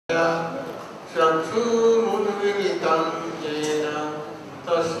चक्षुरुन्मिलितं येन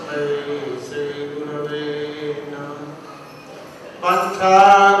तस्मै श्रीगुरवे नमः।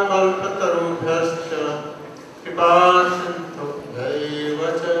 वाञ्छाकल्पतरुभ्यश्च कृपासिन्धुभ्यैव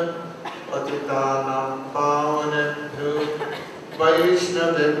च पतितानां पावनेभ्यो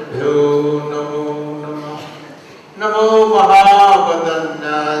वैष्णवेभ्यो नमो नमः। नमो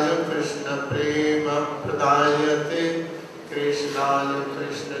महावदन्याय कृष्णप्रेमप्रदायते कृष्णाय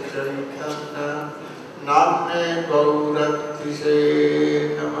कृष्णचैतन्य नाम्ने गौरतिसे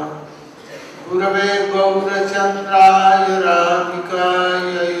नमः। गुरवे गौरचन्द्राय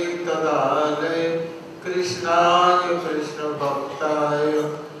राधिकायै तदालये कृष्णाय कृष्णभक्ताय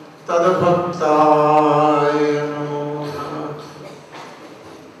तद्भक्ताय नमो नमः।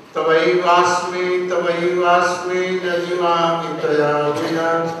 तवैवास्मि न जीवामि तया विना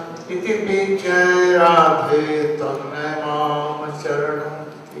इति विज्ञाय राधे तन्नमाम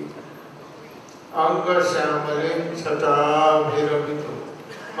चरणन्ति। अंगश्यामलिं छटाभिरभितो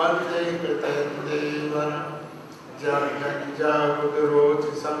वन्दे कृतदेवनं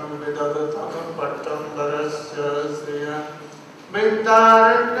जगज्जागुरोति संविदधतं पट्टम्बरस्य श्रियः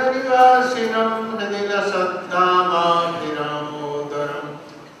वृन्दारण्यनिवासिनं हृदिलसद्धामाभिरामोदरं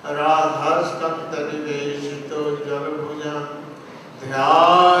राधास्कन्दनिवेशितो जलभुजं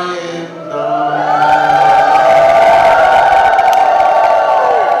ध्यायेन्दा।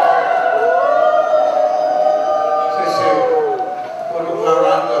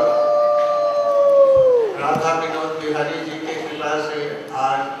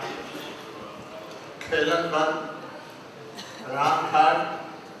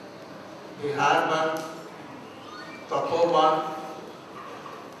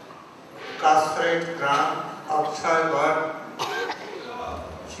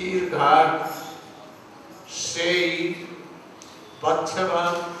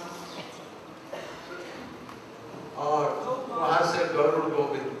 और वहां से गरुड़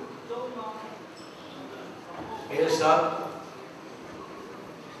गोविंद, ये सब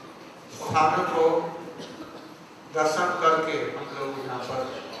स्थानों को दर्शन करके हम लोग यहाँ पर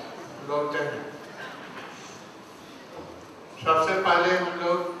लौटे हैं। सबसे पहले हम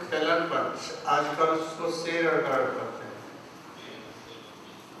लोग खेलन पर आजकल उसको शेर और गढ़ करते हैं,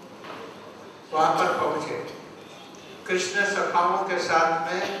 वहां पर पहुंचे। कृष्ण सखाओं के साथ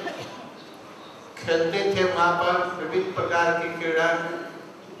में खेलते थे वहां पर विभिन्न प्रकार की क्रीड़ा,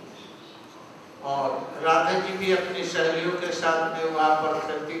 और राधा जी भी अपनी सहेलियों के साथ में वहां पर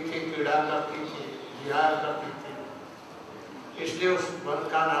खेलती थी, क्रीड़ा करती थी, विहार करती थी, इसलिए उस वन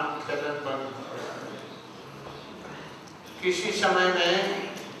का नाम खेलन वन। किसी समय में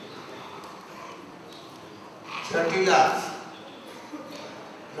जटिला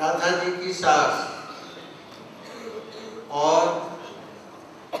राधा जी की सास और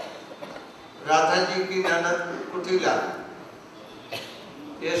राधा जी की ननद कुटिला,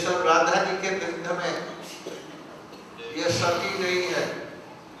 ये सब राधा जी के विरुद्ध में, ये सती नहीं है,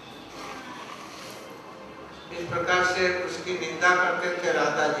 इस प्रकार से उसकी निंदा करते थे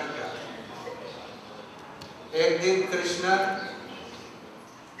राधा जी का। एक दिन कृष्ण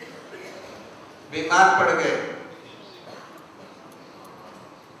बीमार पड़ गए,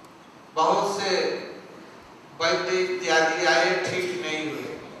 बहुत से वैद्य इत्यादि आए, ठीक नहीं हुए।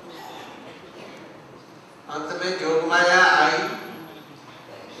 अंत में जोगमाया आई,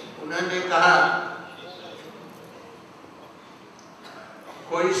 उन्होंने कहा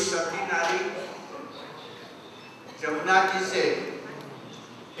कोई सती नारी जमुना जी से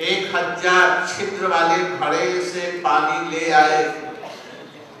 1000 छिद्र वाले घड़े से पानी ले आए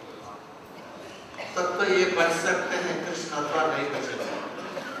तब तो ये बच सकते हैं, कृष्ण अथवा नहीं बच सकते।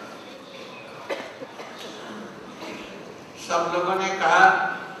 सब लोगों ने कहा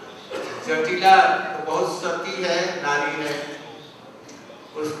जटिला तो बहुत सती है, नारी है,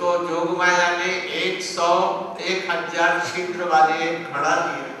 उसको जोगमाया ने 1000 छिद्र वाले एक घड़ा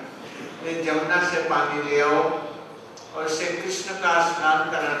दिया, जमुना से पानी ले आओ और इसे कृष्ण का स्नान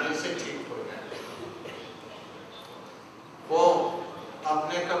कराने से ठीक हो जाए। वो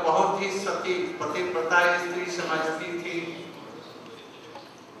अपने को बहुत ही सती पतिव्रता स्त्री समझती थी।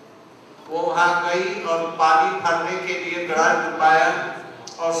 वो वहां गई और पानी भरने के लिए घड़ा डुबाया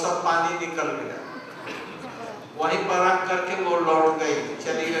और सब पानी निकल गया। वहीं पर रख करके वो लौट गई,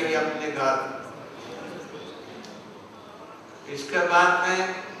 चली गई अपने घर। इसके बाद में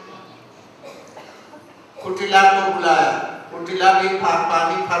कुटिला को बुलाया, कुटिला भी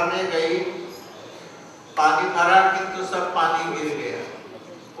पानी भरने गई, पानी भरा किंतु सब पानी गिर गया।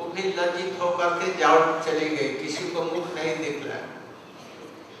 वो भी लज्जित होकर के जाओ चली गई, किसी को मुख नहीं दिख रहा।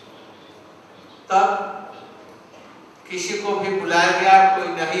 तब किसी को भी बुलाया गया, कोई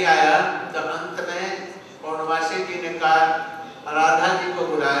नहीं आया, तो अंत में पौर्णमासी जी ने कहा, राधा जी को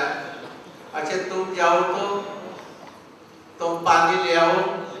बुलाया, अच्छा तुम जाओ तो तुम पानी ले आओ,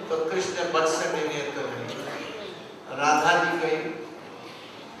 तो कृष्ण वत्स देंगे तो नहीं। राधा जी गई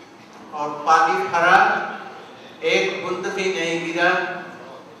और पानी भरा, एक बूंद भी नहीं गिरा,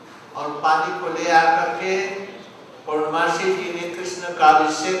 और पानी को ले आकर के पौर्णमासी जी ने कृष्ण का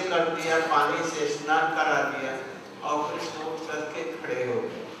अभिषेक कर दिया, पानी से स्नान करा दिया, और कृष्ण उठ करके खड़े हो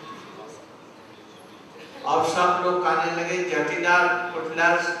गए। और सब लोग कहने लगे जटिला कुटला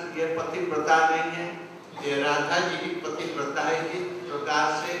ये पतिव्रता नहीं है, ये राधा जी की पतिव्रता है, जिस प्रकार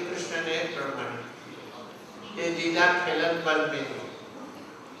से कृष्ण ने प्रमाण किया, ये लीला खेलन बल में है।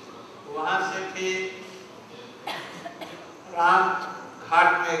 वहां से फिर राम घाट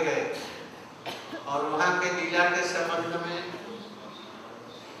में गए और वहां के लीला के संबंध में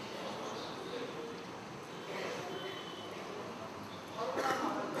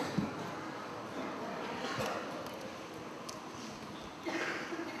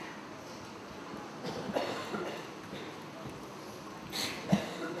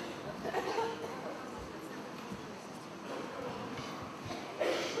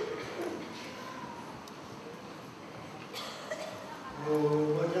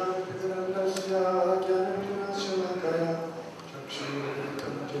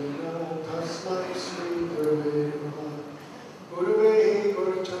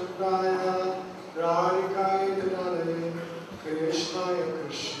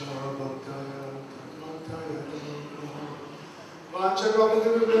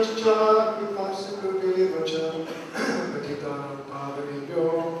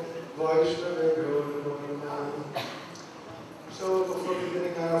So before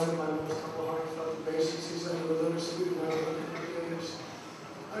beginning, I offer my most humble heartfelt obeisances and the lotus feet of my Lord.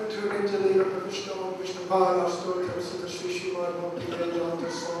 Unto Nitya Vishnu Vishnu Pada Stotra Sita Shri Shrimad Bhakti Vedanta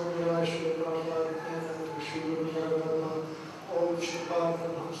Swami Shri Prabhupada and Shri Guru Bhagavad Om Shri Pada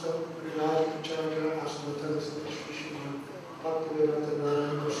Hamsa Prinad Acharya Asmatara Sita Shri Shrimad Bhakti Vedanta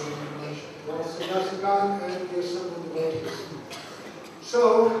Narayana Swami Nasigan and the assembled devotees. So,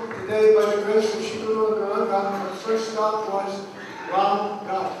 today, by the grace of Shri Guru Gauranga, our first stop was Ram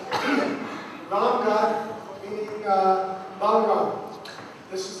Ghat. Ram Ghat, meaning Balaram.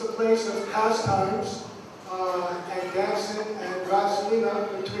 This is the place of pastimes and dancing and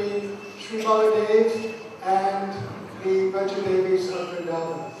Rasalila between Sri Baladev and the Brajadevis of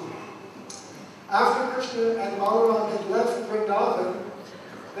Vrindavan. After Krishna and Balaram had left Vrindavan,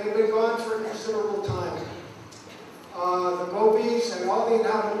 they'd been gone for a considerable time. The gopis and all the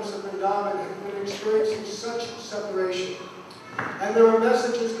inhabitants of Vrindavan had been experiencing such separation. And there were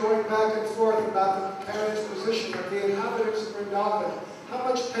messages going back and forth about the parents' position of the inhabitants of Vrindavan, how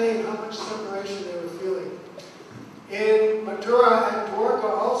much pain, how much separation they were feeling. In Mathura and Dwarka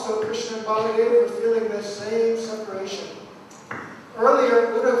also, Krishna and Baladev were feeling the same separation. Earlier,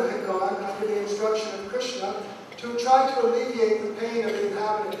 Uddhava had gone, under the instruction of Krishna, to try to alleviate the pain of the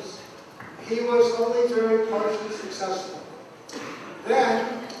inhabitants. He was only very partially successful.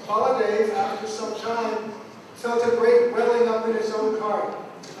 Then, Baladev, after some time, felt a great welling up in his own heart,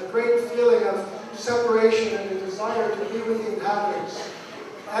 a great feeling of separation and a desire to be with the inhabitants.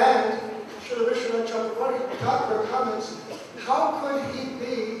 And Srila Vishwanath Chakravarti Thakur comments, how could he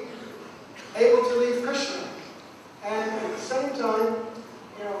be able to leave Krishna? And at the same time,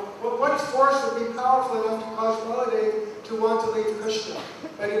 what force would be powerful enough to cause Baladev to want to leave Krishna?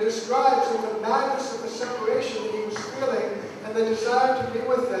 But he describes the madness of the separation that he was feeling, and the desire to be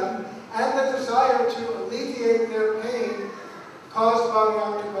with them, and the desire to alleviate their pain caused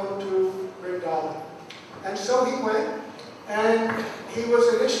Balaram to go to Vrindavan. And so he went, and he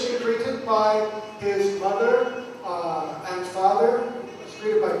was initially greeted by his mother and father. He was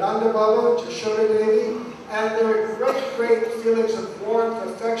greeted by Nanda Baba, Jashoda Devi, and there were great feelings of warmth,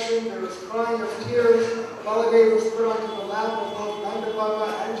 affection. There was crying of tears. Baladev was put onto the lap of both Nanda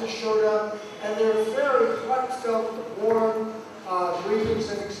Baba and Jashoda, and there were very heartfelt, warm greetings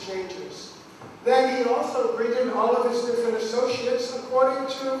and exchanges. Then he also greeted all of his different associates according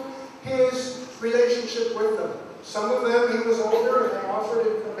to his relationship with them. Some of them he was older and they offered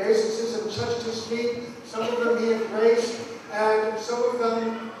obeisances and touched his feet. Some of them he embraced, and some of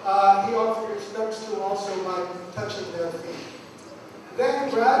them he offered respects to also by touching their feet. Then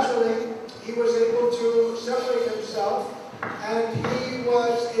gradually he was able to separate himself, and he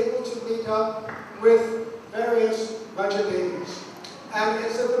was able to meet up with various Brajadevis. And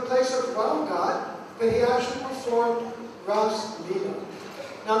it's at the place of Ram Ghat that he actually performed Ras Leela.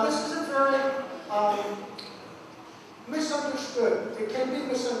 Now this is a very misunderstood. It can be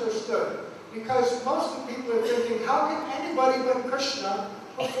misunderstood. Because most of the people are thinking, how can anybody but Krishna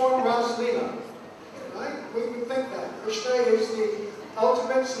perform Ras Leela? Right? We would think that. Krishna is the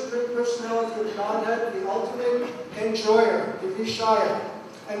ultimate supreme personality of Godhead, the ultimate enjoyer, the Vishaya.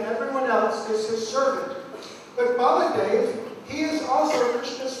 And everyone else is his servant. But Baladev, he is also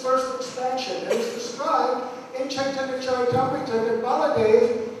Krishna's first expansion. And it's described in Chaitanya Charitamrita that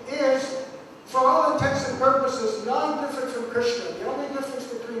Baladev is, for all intents and purposes, non-different from Krishna. The only difference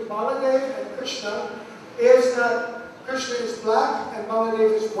between Baladev and Krishna is that Krishna is black and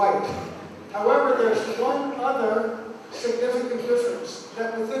Baladev is white. However, there's one other significant difference,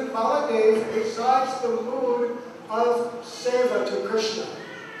 that within Baladev resides the mood of seva to Krishna.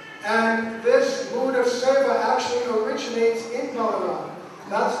 And this mood of seva actually originates in Balaram.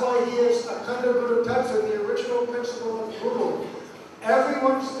 That's why he is Akhanda Guru Tattva, the original principle of Guru.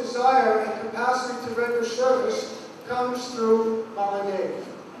 Everyone's desire and capacity to render service comes through Baladev.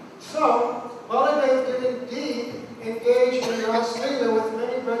 So, Baladev did indeed engage in Ras Leela with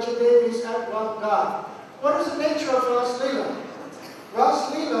many Brajadevis at Ramgad. What is the nature of Ras Leela?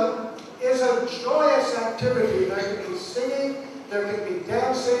 Ras Leela is a joyous activity. There can be singing, there can be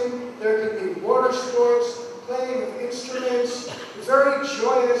dancing, there can be water sports, playing of instruments, a very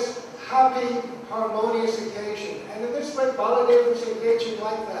joyous, happy, harmonious occasion. And in this way, Baladev is engaging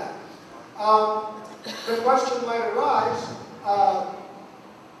like that. The question might arise,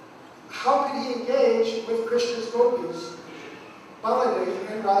 how can he engage with Krishna's gopis,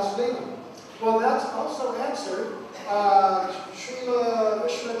 Baladev and Ras Leela? Well, that's also answered. Srila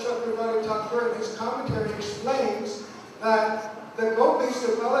Vishnu Chakravarti Thakur in his commentary explains that the gopis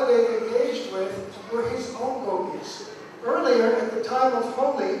that Baladev engaged with were his own gopis. Earlier, at the time of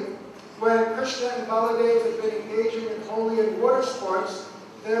Holi, when Krishna and Baladev had been engaging in Holi and water sports,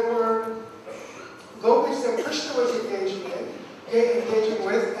 there were gopis that Krishna was engaging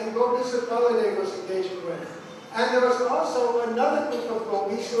with, and gopis that Baladev was engaging with. And there was also another group of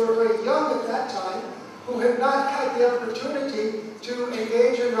gopis who were very young at that time, who had not had the opportunity to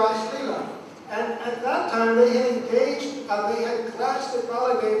engage in Ras Leela. And at that time, they had engaged, they had glanced at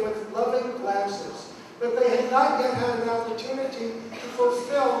Baladev with loving glances. But they had not yet had an opportunity to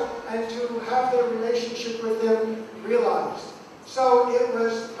fulfill and to have their relationship with him realized. So it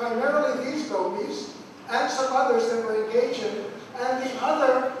was primarily these gopis and some others that were engaging, and the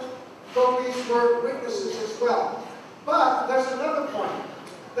other gopis were witnesses as well. But there's another point,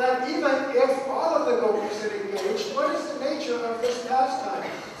 that even if all of the gopis had engaged, what is the nature of this pastime?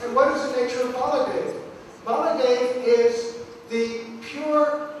 And what is the nature of Baladev? Baladev is the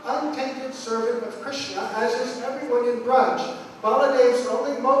pure, untainted servant of Krishna, as is everyone in Braj. Baladev's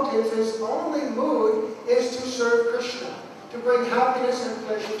only motive, his only mood, is to serve Krishna, to bring happiness and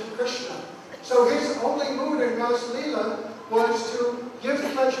pleasure to Krishna. So his only mood in Ras Leela was to give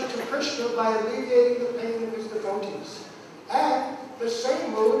pleasure to Krishna by alleviating the pain of his devotees. And the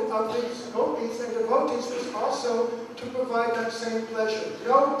same mood of these gopis and devotees was also to provide that same pleasure.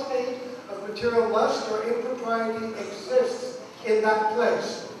 No taint of material lust or impropriety exists in that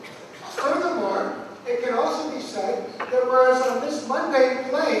place. Furthermore, it can also be said that whereas on this mundane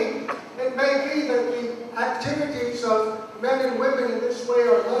plane, it may be that the activities of men and women in this way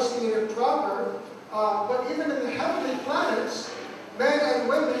are lusty and improper, but even in the heavenly planets, men and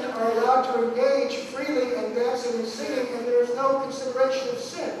women are allowed to engage freely in dancing and singing, and there is no consideration of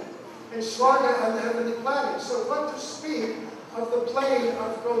sin in Swarga and the heavenly planets. So what to speak of the plane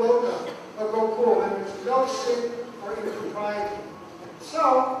of Goloka, or Gokul, and there's no sin or impropriety.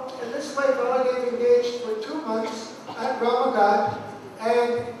 So, in this way, Baladev engaged for 2 months at Ramagad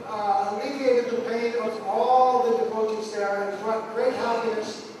and alleviated the pain of all the devotees there and brought great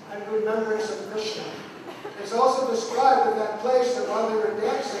happiness and remembrance of Krishna. It's also described in that place that while they were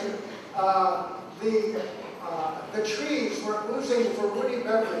dancing, the trees were oozing Varuni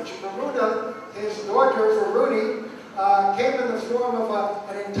beverage. Varuna, his daughter Varuni, came in the form of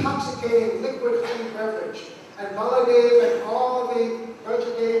an intoxicating liquid honey beverage. And Baladev and all the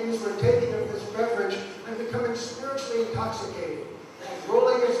Brajadevis were taking of this beverage and becoming spiritually intoxicated. And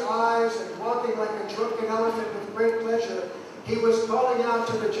rolling his eyes and walking like a drunken elephant with great pleasure, he was calling out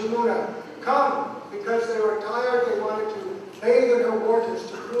to the Jamuna, "Come!" Because they were tired, they wanted to bathe in her waters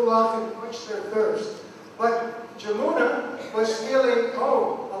to cool off and quench their thirst. But Jamuna was feeling,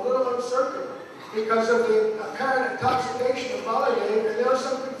 a little uncertain because of the apparent intoxication of Baladev, and there was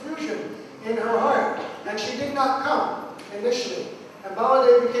some confusion in her heart. And she did not come initially. And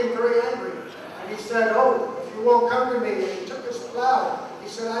Baladev became very angry. And he said, if you won't come to me, and he took his plow. He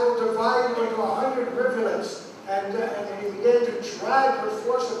said, I will divide you into 100 rivulets. And he began to drag her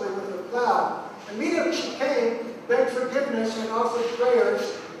forcibly with the plow. Immediately she came, begged forgiveness, and offered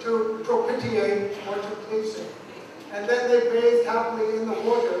prayers. to propitiate or to please him. And then they bathed happily in the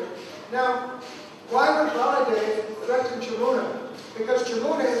water. Now, why would Baladev threaten Jamuna? Because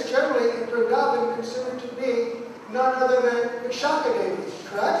Jamuna is generally in Vrindavan considered to be none other than Vishaka Devi,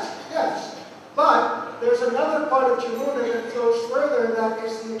 correct? Yes. But there's another part of Jamuna that flows further, and that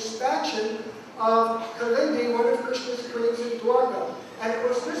is the expansion of Kalindi, one of Krishna's queens in Dwarka. And it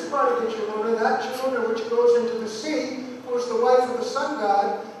was this part of the Jamuna, that Jamuna which goes into the sea, who was the wife of the sun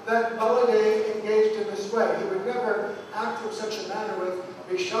god, that Baladev engaged in this way. He would never act in such a manner with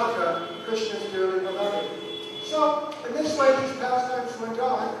Vishaka, Krishna's dearly beloved. So, in this way, these pastimes went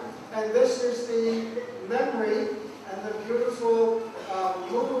on, and this is the memory and the beautiful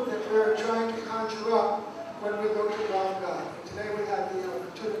mood that we're trying to conjure up when we go to Ram God. Today we have the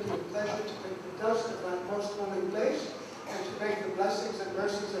opportunity and pleasure to make the dust of that most holy place, and to make the blessings and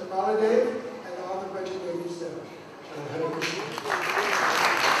mercies of Baladev and all the Braja Devis there.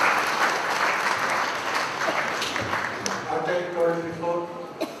 What I told before.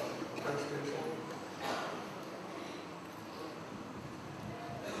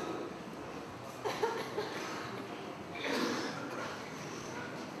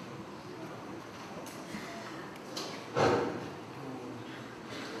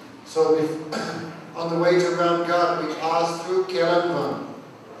 So on the way to Ramgarh, we passed through Vrindavan.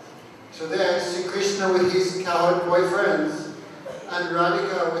 So there, Sri Krishna with his cowherd boyfriends and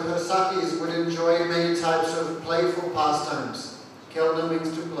Radhika with her sakis would enjoy many types of playful pastimes. Kelna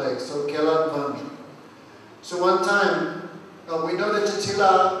means to play, so Vrindavan. So one time, we know that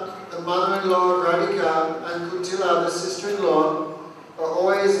Jatila, the mother-in-law of Radhika, and Kutila, the sister-in-law, are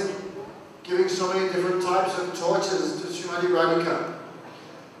always giving so many different types of tortures to Srimati Radhika.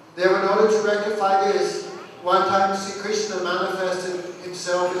 There, in order to rectify this, one time Sri Krishna manifested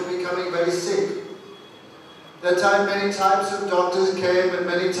himself as becoming very sick. That time many types of doctors came and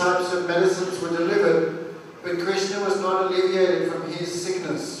many types of medicines were delivered, but Krishna was not alleviated from his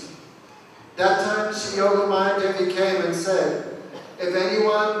sickness. That time Sri Yogamaya Devi came and said, if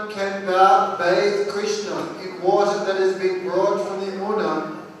anyone can bathe Krishna in water that has been brought from the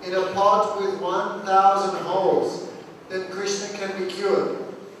Yamuna in a pot with 1,000 holes, then Krishna can be cured.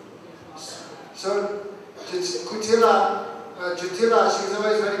 So Jatila, she was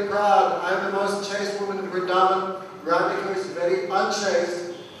always very proud. I am the most chaste woman in Vrindavan. Radhika is very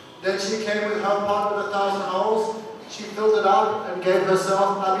unchaste. Then she came with her pot with 1,000 holes. She filled it up and gave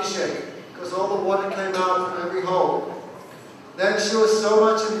herself abhishek, because all the water came out from every hole. Then she was so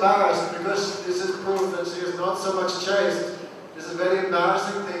much embarrassed, because this is proof that she is not so much chaste. This is a very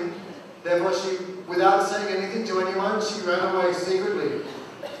embarrassing thing. Therefore she, without saying anything to anyone, she ran away secretly.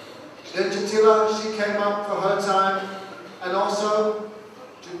 Then Jatila, she came up for her time, and also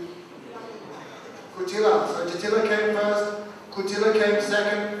Kutila. So Jatila came first, Kutila came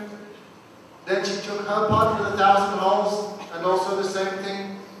second. Then she took her pot with 1,000 holes, and also the same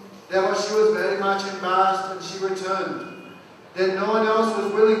thing. Therefore she was very much embarrassed, and she returned. Then no one else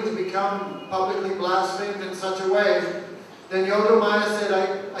was willing to become publicly blasphemed in such a way. Then Yogamaya said,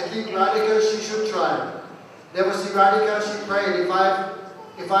 I think Radhika, she should try. Therefore Sri Radhika, she prayed,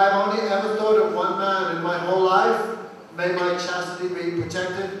 if I have only ever thought of one man in my whole life, may my chastity be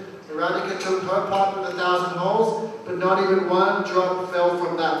protected. Radhika took her pot with 1,000 holes, but not even one drop fell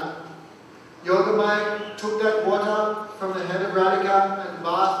from that. Yogamaya took that water from the head of Radhika and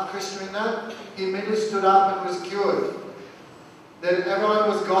bathed Krishna in that. He immediately stood up and was cured. Then everyone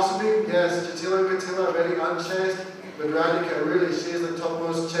was gossiping. Yes, Jatila and Katila are very unchaste, but Radhika, really, she is the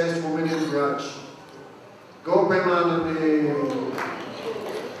topmost chaste woman in Braj. Go Premanandi.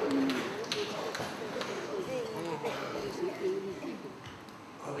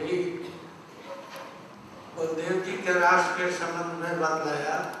 Baldev जी के रास के संबंध में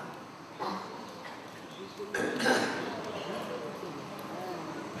बतलाया।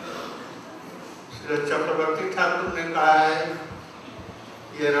 श्री चक्रवर्ती ठाकुर ने कहा है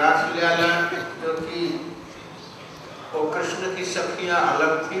ये रास लीला जो कि वो कृष्ण की सखियां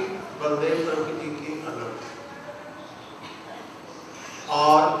अलग थी, बलदेव प्रभु जी की अलग थी,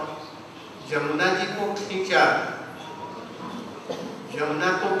 और जमुना जी को खींचा। जमुना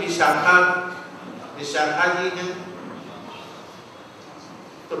को विशाखा जी हैं,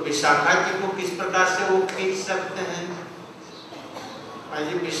 तो विशाखा जी को किस प्रकार से वो खींच सकते हैं?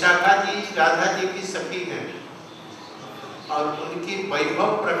 जी विशाखा जी राधा जी की सखी हैं और उनकी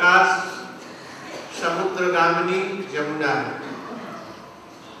वैभव प्रकाश समुद्रगामिनी जमुना है।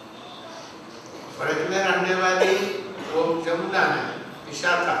 ब्रज में रहने वाली वो जमुना है,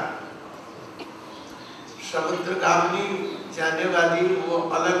 विशाखा। समुद्रगामिनी जाने वाली वो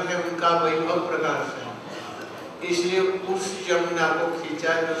अलग है, उनका वैभव प्रकाश है। इसलिए उस यमुना को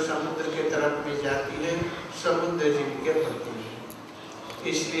खींचा जो समुद्र के तरफ में जाती है, समुद्र जिनके पति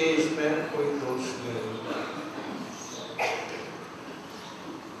है, इसलिए इसमें कोई दोष नहीं।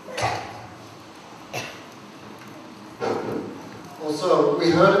 Also,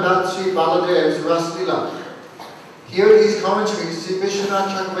 we heard about Sri Baladev's Ras Leela. Here in his commentary, Sri Vishwanath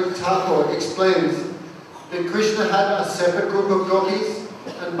Chakravarti Thakur explains that Krishna had a separate group of gopis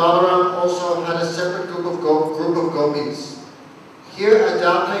and Balaram also had a separate group of gopis. Here a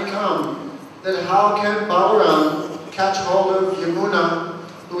doubt may come that how can Balaram catch hold of Yamuna,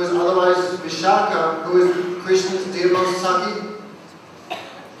 who is otherwise Vishaka, who is Krishna's dearest Saki?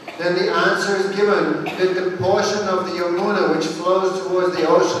 Then the answer is given that the portion of the Yamuna which flows towards the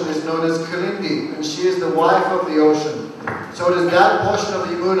ocean is known as Kalindi, and she is the wife of the ocean. So it is that portion of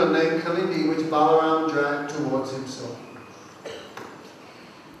the Yamuna named Kalindi which Balaram dragged towards himself.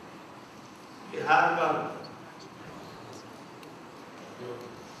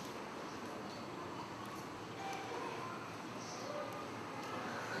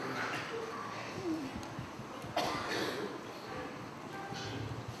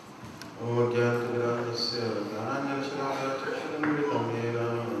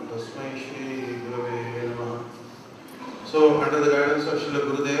 So, under the guidance of Srila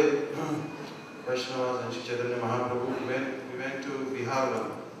Gurudev, Vaishnavas and Sri Chaitanya Mahaprabhu, we went to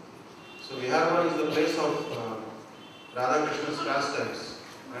Vrindavan. So, Vrindavan is the place of Radha Krishna's pastimes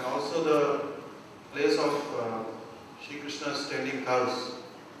and also the place of Sri Krishna's tending cows.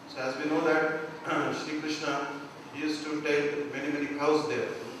 So, as we know that Sri Krishna used to tend many cows there.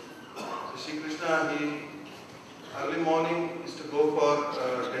 So, Sri Krishna, early morning used to go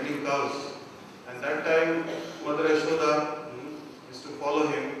for tending cows. And that time, Mother Yashoda used to follow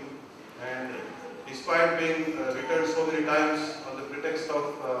him, and despite being returned so many times on the pretext of,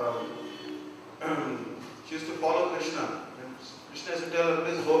 she used to follow Krishna. And Krishna used to tell her,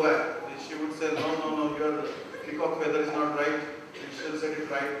 please go back. And she would say, no, your peacock feather is not right. And she will set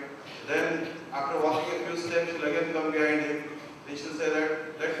it right. Then, after walking a few steps, she will again come behind him. Then she will say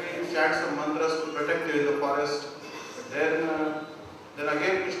that, let me chant some mantras to protect you in the forest. Then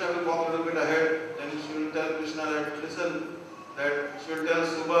again Krishna will walk a little bit ahead. Then she will tell Krishna that, listen, that she will tell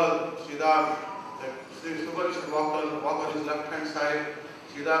Subal, Sridham, that Subal should walk on his left hand side,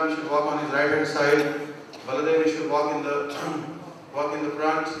 Sridham should walk on his right hand side, Baladev should walk in the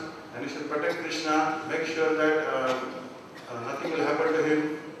front, and he should protect Krishna, make sure that nothing will happen to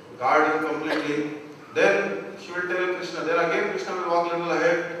him, guard him completely. Then she will tell Krishna, then again Krishna will walk a little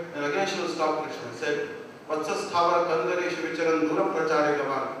ahead, and again she will stop Krishna and say, Vatsasthavar Kandaresh Vicharan Dura Prachare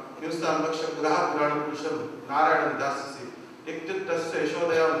Gavan, Hinstan Vaksha Puraha Purana Purusham, Narayan Dasasi, Iktit Tasya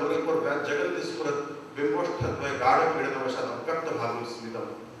Yashodaya Muripur Jagantispurat, Bimboshthatvaya Gada Pidavashad, Kakta Bhavu Smidam.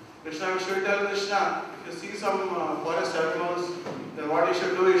 Krishna will tell Krishna, if you see some forest animals, then what you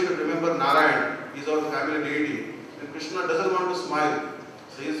should do, you should remember Narayan, he is our family deity. And Krishna doesn't want to smile,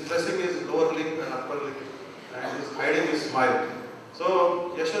 so he is pressing his lower lip and upper lip, and he is hiding his smile.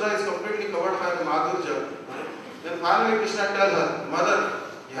 So Yashoda is completely covered by the Madhurja. Then finally Krishna tells her, Mother,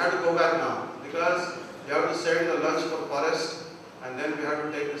 you have to go back now because you have to send the lunch for forest, and then we have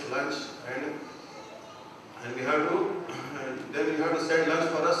to take this lunch and we have to then you have to send lunch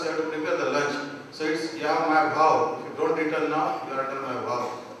for us. You have to prepare the lunch. So it's my vow. If you don't return now, you are under my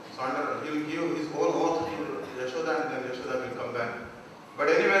vow. So he will give his own oath to Yashoda, and then Yashoda will come back. But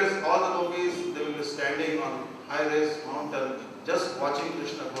anyways, all the gopis, they will be standing on high-rise mountain, just watching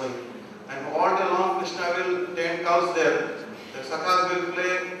Krishna going. And all day long, Krishna will tend cows there. The sakhas will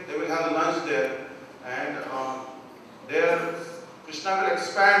play, they will have lunch there. And there, Krishna will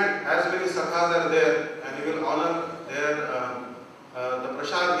expand as many sakhas are there, and he will honor their the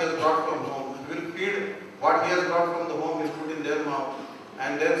prasad he has brought from home. He will feed what he has brought from the home, he will put in their mouth.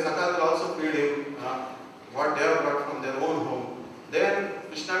 And then sakhas will also feed him what they have brought from their own home. Then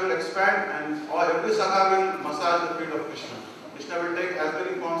Krishna will expand, and every sakha will massage the feet of Krishna. Krishna will take as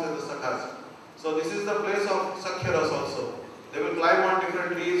many forms as the sakhas. So this is the place of Sakhyaras also. They will climb on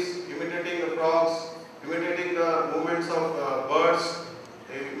different trees, imitating the frogs, imitating the movements of birds,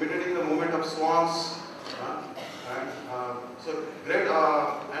 imitating the movement of swans. So great,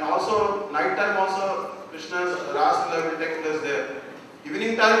 and also night time also Krishna's Ras Leela will take place there.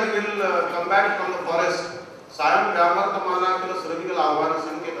 Evening time he will come back from the forest. Sayam Vyamartamana Kila Suravikal Avana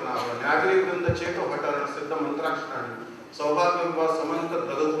Sanketana Nagari Vrinda Cheto Bhattara Siddha Mantrakshani Saubhagyamva Samanta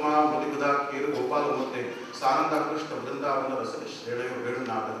Dadatma Madhibada Kir Gopal Murte Sananda Krishna Vrindavana Rasa Shredayo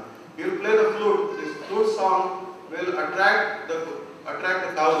Vedunathan. He will play the flute. This flute song will attract the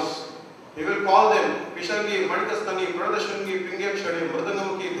cows. He will call them Pishangi, Madikastani, Pradashungi, Pingam Shadi,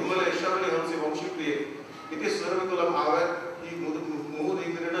 Murdanamki, Dhumale, Shavali Hansi, Vamshipriye. iti Swarvikulam Avat, he Mudi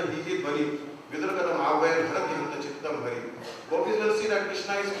Girina, he Bani, Vidrakadam Avat, Haraki Hanta Chittam Hari. Gopis will see that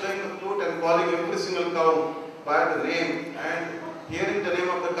Krishna is playing the flute and calling every single cow by the name, and hearing the name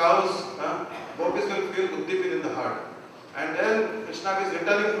of the cows, Gopis will feel Uddipit in the heart. And then Krishna is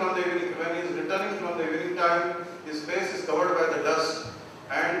returning from the evening, when he is returning from the evening time, his face is covered by the dust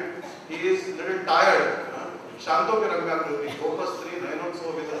and he is a little tired. Shanto Piranga Kruti, Gopastri,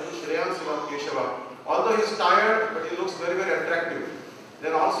 Nainotso, Vidatu, Shreyan Siva Keshava. Although he is tired, but he looks very, very attractive.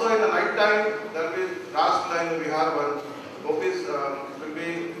 Then also in the night time, there will be last line of Vihar, Gopis will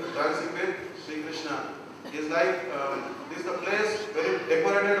be dancing with Sri Krishna. He is like, this is the place very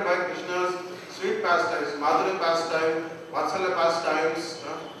decorated by Krishna's sweet pastimes, Madhurya pastime, Vatsalya pastimes,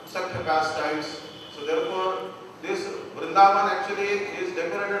 Sakya pastimes. So therefore, this Vrindavan actually is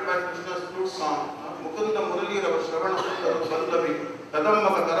decorated by Krishna's flute song. Mukunda Murali Rava Shravana Bandhavi,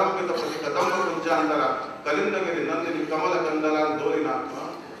 Kadamba Karampita Pati, Kadamba Kunjandara, Kalindagiri Nandini, Kamala Kandalan Dorina.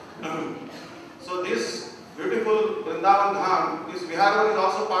 So this beautiful Vrindavan Dham, this Vihar is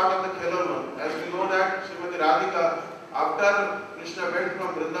also part of the Khelan. As we know that Srimati Radhika, after Krishna went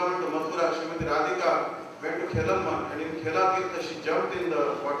from Vrindavan to Mathura, Srimati Radhika went to Khelan, and in Khela Tirtha she jumped in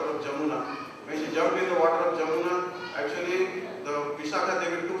the water of Jamuna. When she jumped in the water of Jamuna, actually the Vishakha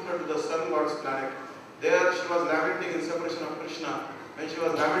Devi took her to the sun god's planet. There she was lamenting in separation of Krishna. When she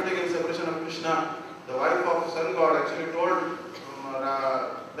was lamenting in separation of Krishna, the wife of sun god actually told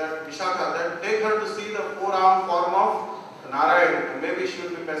that Vishakha that take her to see the four-armed form of Narayan and maybe she will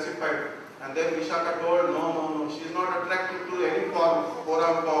be pacified. And then Vishakha told, no, she is not attracted to any form,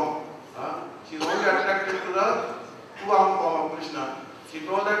 four-armed form. She is only attracted to the two-armed form of Krishna. She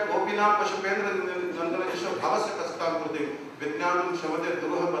told that Gopina Pashupendra Nandana Yasha Bhavasya Kastam Kriti Vijnanam Shavade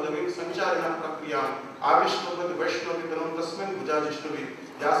Duruha Padavim Sancharina Prakriyam Avishnupat Vaishnavi Tanam Tasmin Bhujajishnavi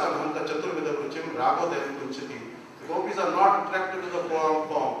Yasa Bhanta Chaturvida Ruchim Ragho Devi Kunchati. The gopis are not attracted to the four-armed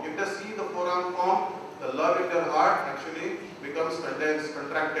form. If they see the four-armed form, the love in their heart actually becomes condensed,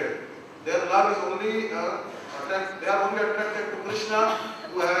 contracted. Their love is only they are only attracted to Krishna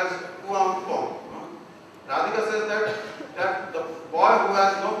who has two-armed form. Radhika says that the boy who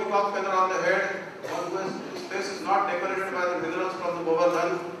has no peacock feather on the head, whose face is not decorated by the minerals from the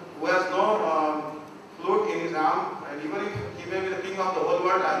Govardhan, who has no flute in his arm, and even if he may be the king of the whole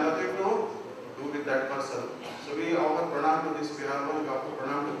world, I have nothing to do with that person. So we offer pranam to this Piharman, we offer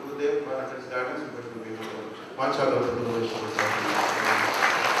pranam to Gurudev for his guidance, we will be able to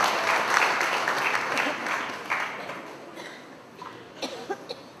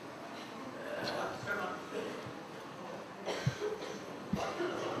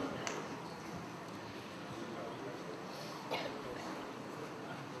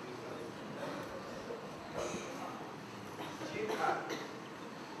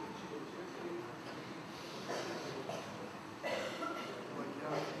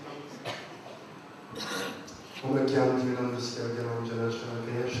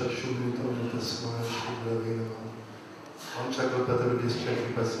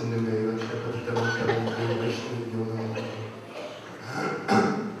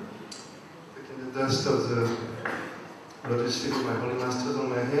the dust of the lotus feet of my holy masters on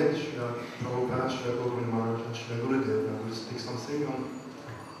my head, Srila Prabhupada, Srila Gopal Maharaj, and Srila Gurudev. I will speak something on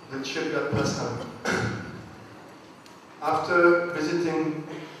the Chirgat pastime. After visiting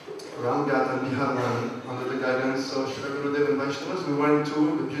Ramghat and Biharman under the guidance of Srila Gurudev and Vaishnavas, we went to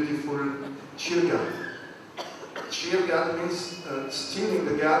the beautiful Chirgat. Chirgat means stealing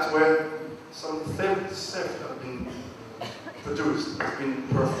the ghat where some theft has been produced, has been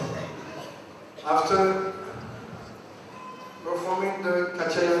performed. After performing the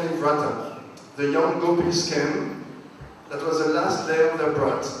Katyayani Vrata, the young gopis came. That was the last day of their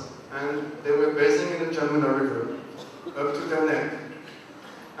brat, and they were bathing in the Jamuna river, up to their neck.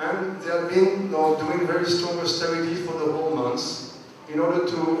 And they had been doing very strong austerity for the whole months in order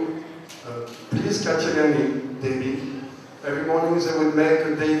to please Katyayani Devi. Every morning they would make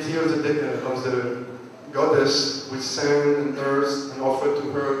a deity of the goddess with sand and earth and offer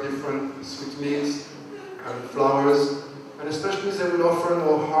to her different sweet meats and flowers. And especially they would offer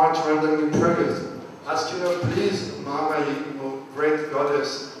no heart randomly prayers, asking her, please, Mahamayi, great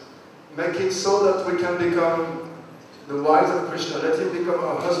goddess, make it so that we can become the wives of Krishna. Let him become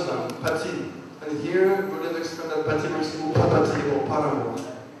our husband, Pati. And here, Gurudev explained that Pati means Upapati or Paramour.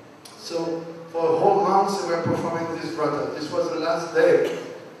 So, for a whole month, they were performing this vrata. This was the last day.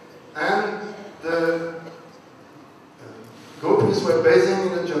 And the gopis were bathing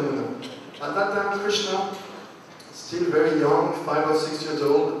in the Jamuna. At that time, Krishna, still very young, 5 or 6 years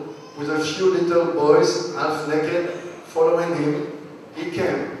old, with a few little boys, half naked, following him, he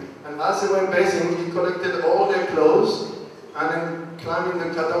came. And And as they were bathing, he collected all their clothes and then climbing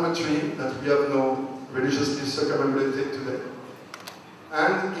the kadamba tree that we have no religiously circumambulated today.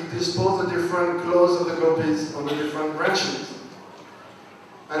 And he disposed the different clothes of the gopis on the different branches.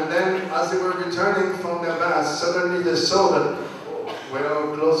 And then as they were returning from their bath, suddenly they saw that, where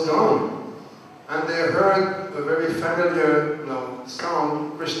our clothes gone? And they heard a very familiar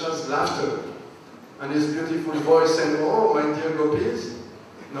sound, Krishna's laughter. And his beautiful voice saying, "Oh, my dear gopis,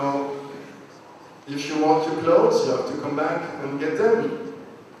 if you want your clothes, you have to come back and get them."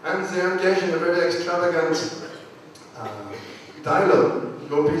 And they engaged in a very extravagant dialogue.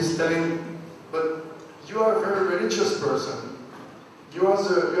 Gopis telling, "But you are a very religious person. You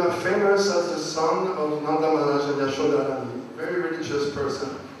are famous as the son of Nanda Maharaj and Yashoda Rani, very religious person.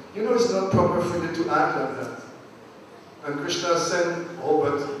 You know it's not proper for you to act like that." And Krishna said, "Oh,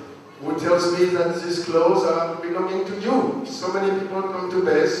 but who tells me that these clothes are belonging to you? So many people come to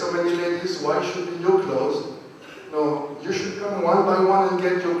bathe, so many ladies, why should be your clothes? No, you should come one by one and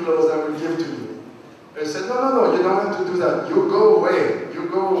get your clothes, I will give to you." They said, no, you don't have to do that. You go away,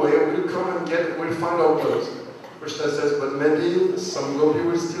 we'll come and we'll find our clothes." Krishna says, "But maybe some gopi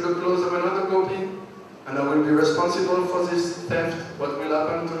will steal the clothes of another gopi, and I will be responsible for this theft. What will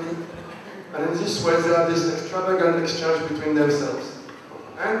happen to me?" And in this way, they have this extravagant exchange between themselves.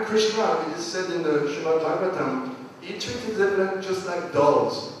 And Krishna, it is said in the Srimad Bhagavatam, he treated them just like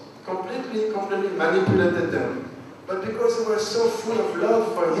dolls, completely manipulated them. But because they were so full of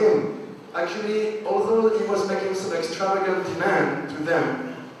love for him, actually, although he was making some extravagant demand to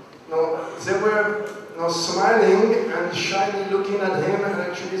them, they were smiling and shyly looking at him, and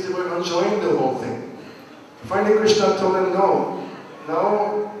actually they were enjoying the whole thing. Finally, Krishna told them, "No,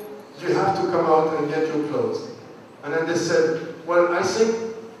 now you have to come out and get your clothes." And then they said, "Well, I think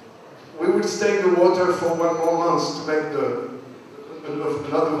we will stay in the water for 1 more month to make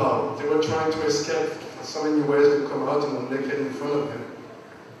another vow." They were trying to escape so many ways to come out naked in front of him.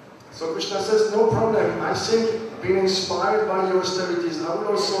 So Krishna says, "No problem. I think being inspired by your austerities, I will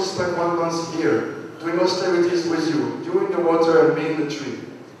also spend 1 month here, doing austerities with you in the water and me in the tree."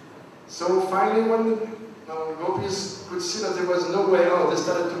 So finally, when the gopis could see that there was no way out, they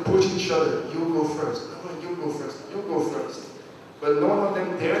started to push each other. "You go first. You go first. You go first." But none of them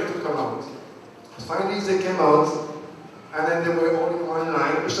dared to come out. Finally, they came out, and then they were all in one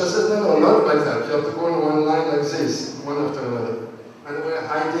line. Krishna says, "No, not like that. You have to go in one line like this, one after another." And they were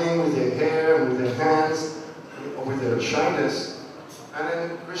hiding with their hair, and with their hands, or with their shyness. And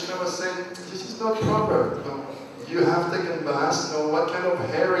then Krishna was saying, "This is not proper. You have taken baths. What kind of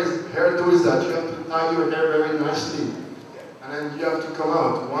hairdo is that? You have to tie your hair very nicely. And then you have to come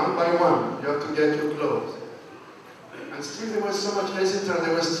out one by one. You have to get your clothes." And still there was so much hesitant.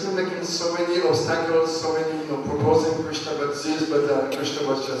 They were still making so many obstacles, so many, proposing Krishna, but Krishna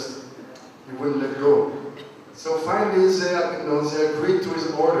was just, he wouldn't let go. So finally they agreed to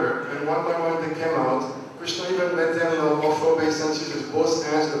his order, and one by one they came out. Krishna even made them offer obeisances with both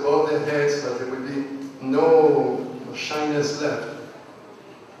hands above their heads, so that there would be no shyness left.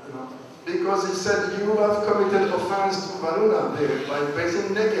 Because he said, "You have committed offense to Varuna by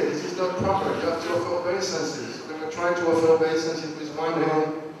bathing naked. This is not proper. You have to offer obeisances." They were trying to offer obeisances with one hand,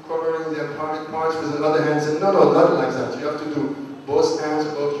 covering their private parts with another hand. Said, no, not like that. You have to do both hands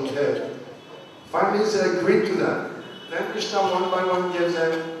above your head. Finally, they agreed to that. Then Krishna one by one gave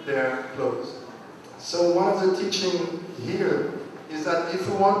them their clothes. So one of the teaching here is that if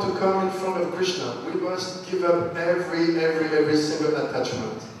we want to come in front of Krishna, we must give up every single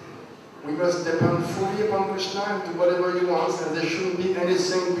attachment. We must depend fully upon Krishna and do whatever he wants, and there shouldn't be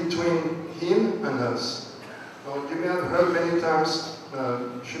anything between him and us. Now, you may have heard many times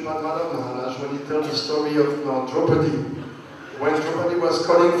Srimad Madhav Maharaj when he tells the story of Draupadi. When Draupadi was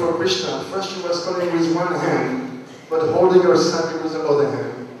calling for Krishna, first she was calling with one hand, but holding her sabi with the other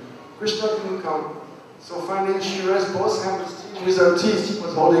hand. Krishna didn't come. So finally she raised both hands with her teeth, she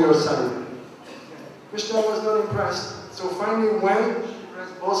was holding her sabi. Krishna was not impressed. So finally when she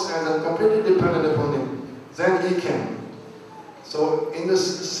raised both hands and completely depended upon him, then he came. So in a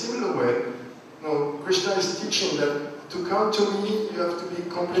similar way, Krishna is teaching that to come to me, you have to be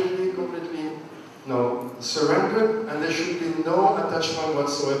completely surrendered, and there should be no attachment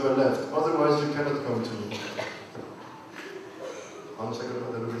whatsoever left. Otherwise, you cannot come to me.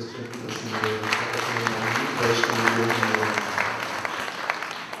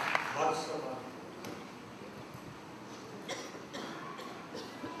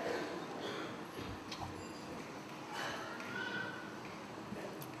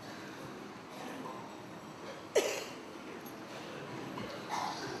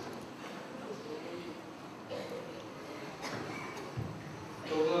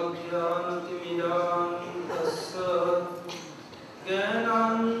 तो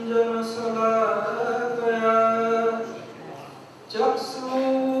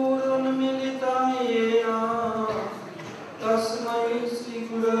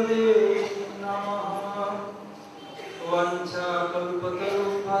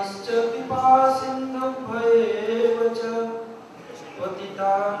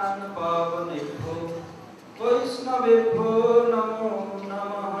पतितानां पावनेभ्यो वैष्णवेभ्यो नमो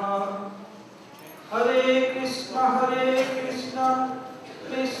नमः। हरे कृष्ण कृष्ण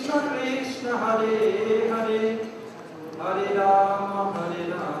कृष्ण हरे हरे, हरे राम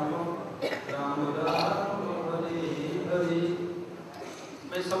राम राम हरे हरे।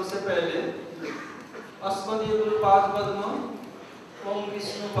 मैं सबसे पहले अस्मदीय गुरुपाद पद्म ओम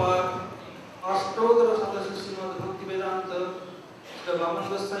विष्णु पाठ अष्टोत्तर सदस्य श्रीमद् भक्ति वेदांत श्री वामन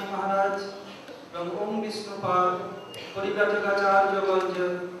गोसाई महाराज एवं ओम विष्णु पाठ परिव्राजकाचार्य वर्ग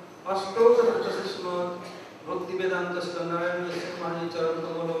अष्टोत्तर सदस्य श्रीमद् भक्ति वेदांत श्री नारायण मिश्र महाराज चरण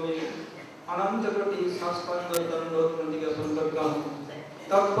कमलों में अनंत कोटि साष्टांग दंडवत प्रणाम ज्ञापन करता हूँ।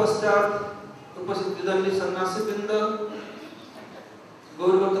 तत्पश्चात उपस्थित विदंडी सन्यासी वृंद,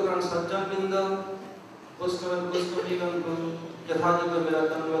 गौरवोत्तरायण सज्जन वृंद, वैष्णवीगण को यथायोग्य मेरा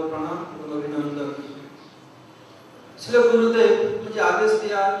दंडवत प्रणाम और अभिनंदन। इसलिए गुरुदेव मुझे आदेश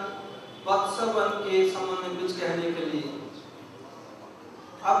दिया वत्सवन के संबंध में कुछ कहने के लिए।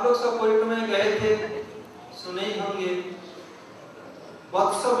 आप लोग सब परिक्रमा में गए थे, सुने ही होंगे।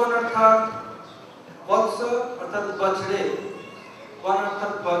 वत्सवन अर्थात वत्स अर्थात बछड़े, वन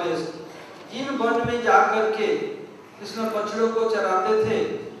अर्थात फॉरेस्ट। जिन वन में जाकर के कृष्ण बछड़ों को चराते थे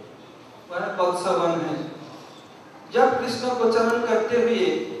वह वत्सवन है। जब कृष्ण को चरण करते हुए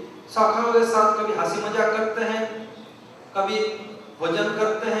सखाओं के साथ कभी हंसी मजाक करते हैं, कभी भोजन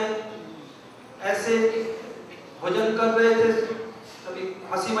करते हैं, ऐसे भोजन कर रहे थे, कभी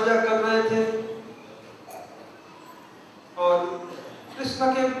हंसी मजाक कर रहे थे। और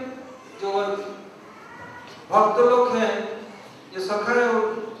कृष्ण के जो भक्त लोग हैं, ये सखा है,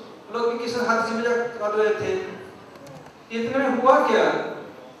 लोग भी किसी हंसी मजाक कर रहे थे। इतने में हुआ क्या,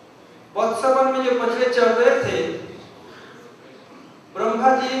 वत्सवन में जो बछड़े चल रहे थे, ब्रह्मा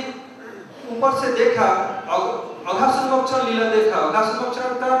जी ऊपर से देखा, अघासुर मोक्षण लीला देखा। अघासुर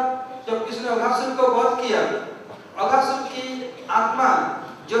मोक्षण था जब कृष्ण अघासुर को वध किया। अघासुर की आत्मा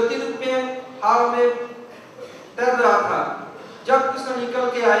ज्योति रूप में हवा में तैर रहा था। जब कृष्ण निकल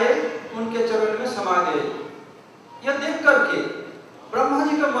के आए उनके चरण में समा गए। यह देख करके ब्रह्मा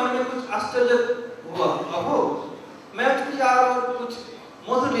जी के मन में कुछ आश्चर्य हुआ, अहो मैं कुछ यार और कुछ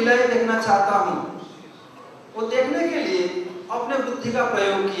मधुर लीलाएं देखना चाहता हूँ। वो देखने के लिए अपने बुद्धि का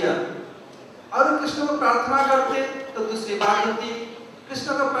प्रयोग किया और कृष्ण को प्रार्थना करते तो दूसरी बात होती।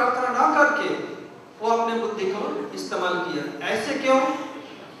 कृष्ण को प्रार्थना ना करके वो अपने बुद्धि को इस्तेमाल किया। ऐसे क्यों?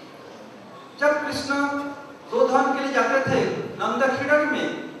 जब कृष्ण गोधान के लिए जाते थे नंदखिड़क में,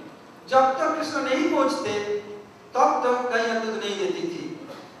 जब तक कृष्ण नहीं पहुंचते तब तक गैया दूध नहीं देती थी।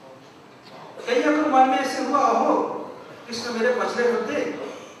 गैया को मन में ऐसे हुआ, अहो कृष्ण मेरे बछड़े होते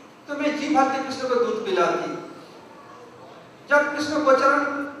तो मैं जी भर के कृष्ण को दूध पिलाती। जब कृष्ण गोचरण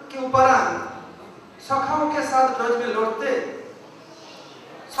के उपरांत सखाओं के साथ ब्रज में लौटते,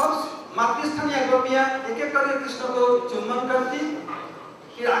 सब मातृस्थानीय गोपियां एक एक करके कृष्ण को चुम्बन करती।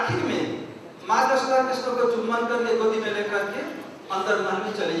 फिर आखिर में माँ यशोदा कृष्ण को चुम्बन करके गोदी में लेकर के अंदर महल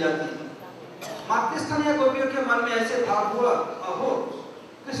में चली जाती। मातृस्थानीय गोपियों के मन में ऐसे भाव हुआ, अहो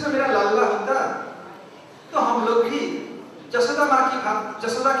कृष्ण मेरा लाला होता तो हम लोग भी यशोदा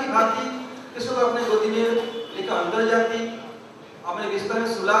की भांति कृष्ण को अपने गोदी में लेकर अंदर जाती, अपने बिस्तर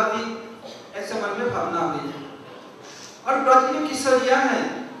में सुलाती। ऐसे मन में भावना हुई। और ब्रज की किशोरियां हैं,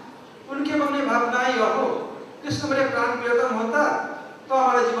 उनके मन में भावना आई, अहो कृष्ण मेरे प्राण प्रियतम होता तो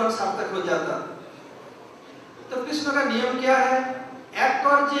हमारा जीवन सार्थक हो जाता। तो कृष्ण का नियम क्या है? एक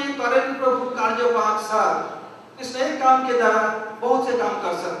कार्य करें प्रभु कार्य 5 साल। कृष्ण एक काम के द्वारा बहुत से काम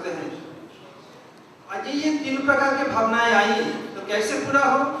कर सकते हैं। आज ये 3 प्रकार की भावनाएं आई तो कैसे पूरा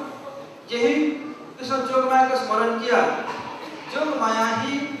हो? यही कृष्ण जोग माया का स्मरण किया। जोग माया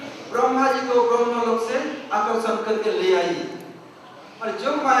ही ब्रह्मा जी को ब्रह्मलोक से आकर्षण करके ले आई और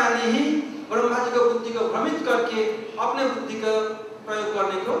जोग माया ने ही ब्रह्मा जी को बुद्धि को भ्रमित करके अपने बुद्धि का प्रयोग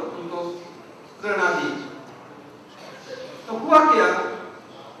करने को उनको प्रेरणा दी। तो हुआ क्या?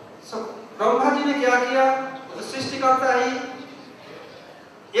 ब्रह्मा जी ने क्या किया? तो सृष्टिकर्ता ही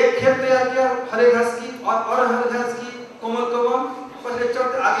एक खेत तैयार किया हरे घास की और हरे घास की कोमल कोमल, पहले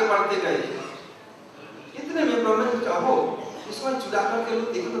चढ़ते आगे बढ़ते गए। इतने में ब्रह्मा जी चाहो इसमें चुरा करके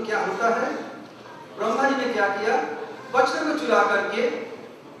लोग देखो तो क्या होता है। ब्रह्मा जी ने क्या किया? बछड़े को चुरा करके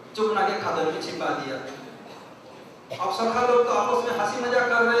जमुना के खादर में छिपा दिया। अब सखा लोग तो आपस में हंसी मजाक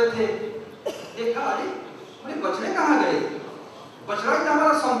कर रहे थे। देखा, अरे हमारे बछड़े कहाँ गए? बछड़ा तो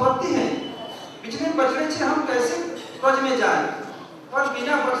हमारा संपत्ति है, बिछड़े बछड़े से हम कैसे ब्रज में जाए? और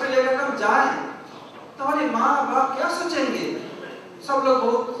बिना बछड़े लेकर हम जाए तो हमारे माँ बाप क्या सोचेंगे? सब लोग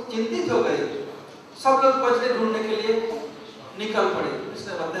बहुत चिंतित हो गए। सब लोग बछड़े ढूंढने के लिए निकल पड़े।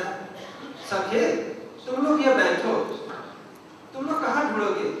 उसने बताया, सखे तुम लोग ये बैठो, तुम लोग कहाँ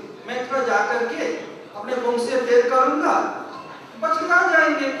ढूंढोगे? मैं थोड़ा जा करके अपने मुंह से तेल करूंगा, बछड़ा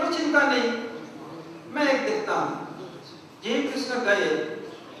जाएंगे, कोई चिंता नहीं, मैं एक देखता हूँ। यही कृष्ण गए,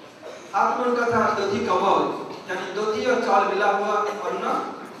 हाथ में उनका था दधी कमल, यानी दधी और चावल मिला हुआ अन्न,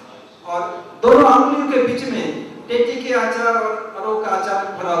 और दोनों आंगुलियों के बीच में टेटी के आचार और अरों का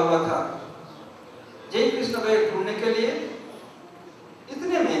आचार भरा हुआ था। जय कृष्ण गए ढूंढने के लिए।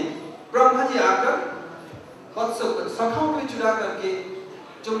 इतने में ब्रह्मा जी आकर सखाओं को चुरा करके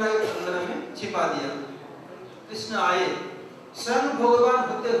जमुना के समुद्र में छिपा दिया। कृष्ण आए, स्वयं भगवान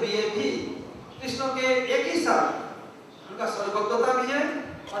होते हुए भी कृष्ण के एक ही साथ उनका सर्वज्ञता भी है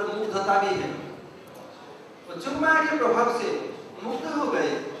और मुग्धता भी है। तो जुगमाया के प्रभाव से मुग्ध हो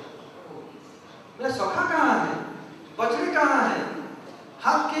गए। मेरा सखा कहाँ है? बछड़े कहाँ है?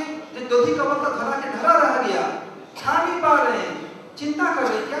 हाथ के जो दधी कमल का धरा के धरा रह गया, खा नहीं पा रहे हैं, चिंता कर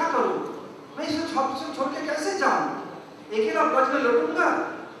रहे, क्या करूं मैं, इसे छोड़ के कैसे जाऊं? अकेला ब्रज में लौटूंगा,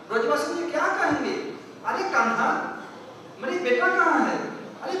 ब्रजवासी मुझे क्या कहेंगे? अरे कान्हा, मेरी बेटा कहाँ है?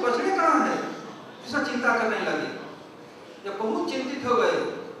 अरे बछड़े कहाँ है? इसमें चिंता करने लगे। जब बहुत चिंतित हो गए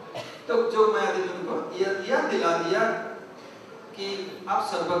तो जो माया देवी उनको यह दिला दिया कि आप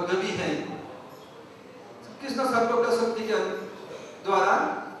सर्वज्ञ भी हैं। कृष्ण सर्वज्ञ शक्ति के द्वारा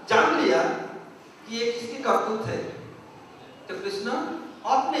जान लिया कि ये किसकी करतूत है। तो कृष्ण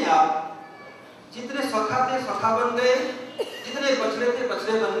अपने आप जितने सखा थे सखा बन गए, जितने बछड़े थे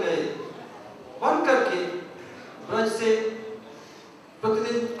बछड़े बन गए, बन करके ब्रज से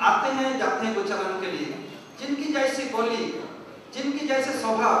प्रतिदिन आते हैं जाते हैं गोचारण के लिए। जिनकी जैसी बोली, जिनकी जैसे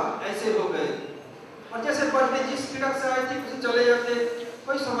स्वभाव ऐसे हो गए, और जैसे बछड़े जिस पीड़क से आए थे उसे चले जाते,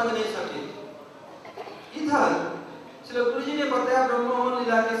 कोई समझ नहीं सके। इधर श्री गुरु जी ने बताया ब्रह्मोहन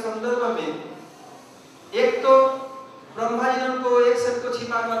लीला के संदर्भ में, एक तो ब्रह्मा जी ने उनको एक सेट को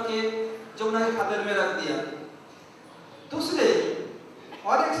छिपा करके जमुना के खातिर में रख दिया, दूसरे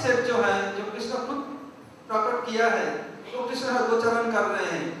और एक सेट जो है जो कृष्ण खुद प्रकट किया है तो कृष्ण गोचरण कर रहे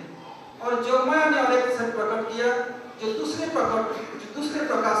हैं, और जोगमाया ने और एक सेट प्रकट किया जो दूसरे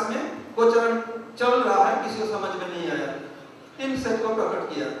प्रकाश में गोचरण चल रहा है, किसी को समझ में नहीं आया। 3 सेट को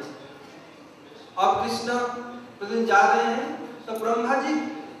प्रकट किया। अब कृष्ण प्रतिदिन जा रहे हैं तो ब्रह्मा जी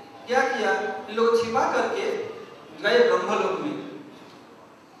क्या किया, लोग छिपा करके गए ब्रह्मलोक में।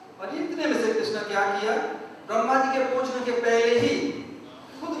 और इतने में से कृष्ण क्या किया, ब्रह्मा जी के पहुंचने के पहले ही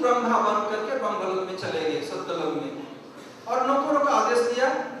खुद ब्रह्मा बन करके ब्रह्मलोक में चले गए, सत्यलोक में, और नौकरों का आदेश दिया,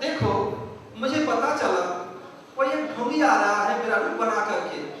 देखो मुझे पता चला कोई एक ढोंगी आ रहा है मेरा रूप बना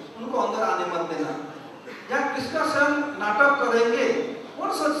करके, उनको अंदर आने मत देना। जहाँ कृष्ण स्वयं नाटक करेंगे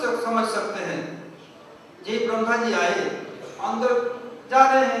कौन समझ सकते हैं। जी ब्रह्मा जी आए, अंदर जा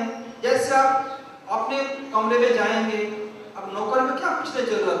रहे हैं, जैसे आप अपने कमरे में जाएंगे, अब नौकर में क्या पूछने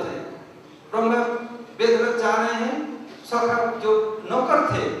जरूरत है। ब्रह्मा वेद जा रहे हैं, सखा जो नौकर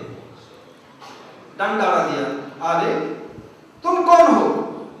थे डंडा दिया, अरे तुम कौन हो,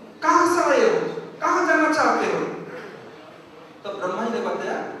 कहां से आए हो, कहां जाना चाहते हो। तो ब्रह्मा जी ने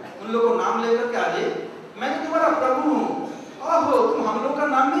बताया, उन लोगों को नाम लेकर के, अरे मैं तो तुम्हारा प्रभु हूँ, ओहो तुम हम लोग का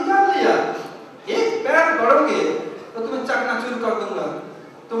नाम नहीं जान लिया, एक पैर बढ़ोगे तो तुम्हें चकनाचूर कर दूंगा,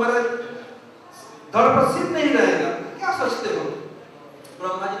 तुम्हारा धड़ पर सिर नहीं रहेगा, क्या सोचते हो।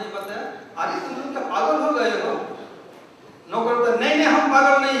 ब्रह्मा जी ने बताया, अरे तुम लोग क्या पागल हो गए हो। नौकर बोलता, नहीं हम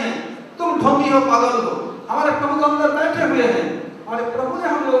पागल नहीं हैं, तुम ढोंगी हो, पागल हो, हमारे प्रभु तो अंदर बैठे हुए हैं। हमारे प्रभु ने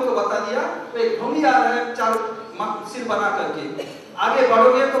हम लोगों को बता दिया तो एक ढोंगी आ रहा है चार सिर बना करके, आगे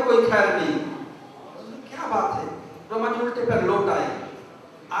बढ़ोगे तो कोई खैर नहीं। क्या बात है। ब्रह्मा जी उल्टे पर लौट आए,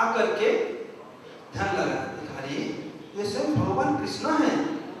 आकर के ध्यान लगा, अरे ये स्वयं भगवान कृष्ण है।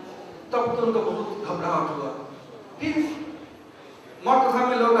 तब तो उनको बहुत घबराहट हुआ। फिर मर्तधाम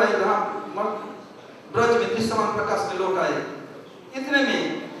में लौट आए, जहाँ ब्रज में दृश्यमान प्रकाश में लौट आए। इतने में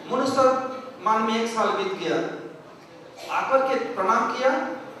मनुष्य मान में 1 साल बीत गया। आकर के प्रणाम किया,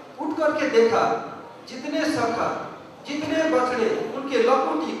 उठ करके देखा, जितने सखा जितने बछड़े उनके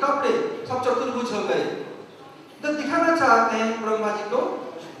लकोटी कपड़े सब चतुर्भुज हो गए। तो दिखाना चाहते हैं ब्रह्मा जी को,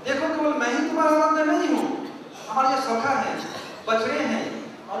 देखो केवल मैं ही तुम्हारा आराध्य नहीं हूँ, हमारे जो सखा है, बछड़े हैं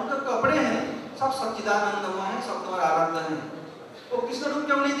और उनके कपड़े हैं, सब सच्चिदानंदमय हैं, सब तुम्हारा आराध्य हैं। वो कृष्ण रूप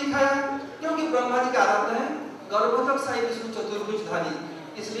क्यों नहीं दिखाया, क्योंकि ब्रह्मा जी का आराध्य है गर्भोदक साई विष्णु चतुर्भुजधारी,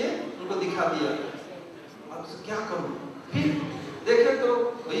 इसलिए उनको दिखा दिया। अब क्या करूं। फिर देखे तो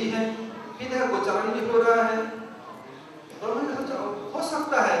वही है, फिर गोचरण भी हो रहा है। ब्रह्मा जी सोचा, हो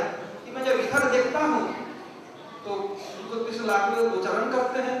सकता है कि मैं जब इधर देखता हूँ तो उनको कृष्ण लाके गोचरण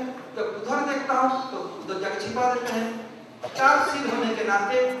करते हैं, जब उधर देखता हूँ तो उधर जाके छिपा देते हैं। 4 सिर होने के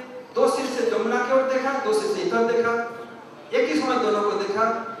नाते 2 सिर से जमुना की ओर देखा, 2 सिर से इधर देखा, एक ही समय दोनों को देखा,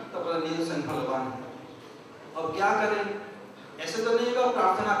 तो बोला निरसन भगवान है। अब क्या करें, ऐसे तो नहीं, वो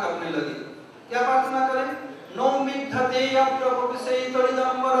प्रार्थना करने लगे। क्या प्रार्थना करें? नौमिद्धते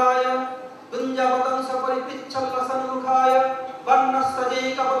अप्रभुसेतरिदम्बराय गुंजावतं सपरिपिच्छल्लसन्मुखाय वर्णस्रजे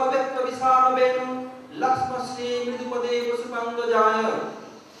कपलव्यक्त विशालवेणु लक्ष्मश्री मृदुपदे वसुपंगजाय।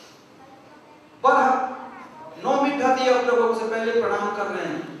 नौमिद्धते अप्रभु से पहले प्रणाम कर रहे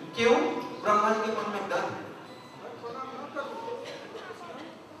हैं। क्यों? ब्रह्मा जी के मन में डर।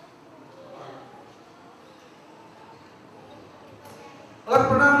 अगर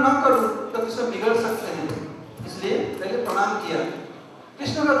प्रणाम ना करूं तो कृष्ण बिगड़ सकते हैं, इसलिए पहले प्रणाम किया।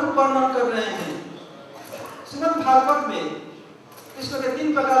 कृष्ण का रूप वर्णन कर रहे हैं। श्रीमद् भागवत में कृष्ण के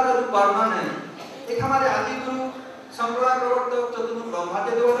 3 प्रकार का रूप वर्णन है। एक हमारे आदि गुरु संप्रदाय प्रवर्तक चतुर्मुख ब्रह्मा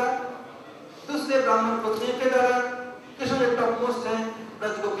के द्वारा, दूसरे ब्राह्मण पत्नियों के द्वारा, कृष्ण के टॉपमोस्ट हैं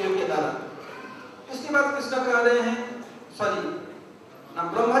ब्रज गोपियों के द्वारा। इसके बाद कृष्ण कह रहे हैं,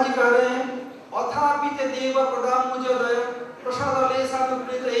 ब्रह्मा जी कह रहे हैं, अथापि ते देव प्रदाम मुजोदय प्रसादले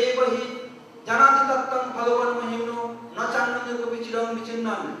सानुप्रीत एव हि जानाति तत्तं भगवान महिम्नो न चान्यं को विचिरं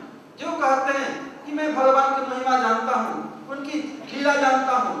विचिन्नन। जो कहते हैं कि मैं भगवान की महिमा जानता हूँ, उनकी लीला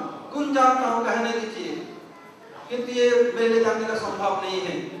जानता हूँ, गुण जानता हूँ, कहने दीजिए, किंतु ये मेरे लिए जानने का संभव नहीं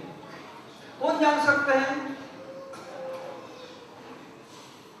है। कौन जान सकते हैं?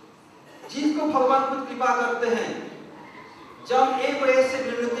 जिसको भगवान खुद कृपा करते हैं। जब एक ऐसे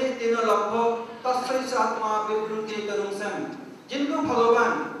विनते तेनो लभो तस्मै आत्मा विवृते करुणसम। जिनको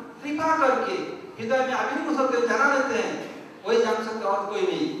भगवान कृपा करके हृदय में अभिनव होकर जाना देते हैं, वही जान सकते, और कोई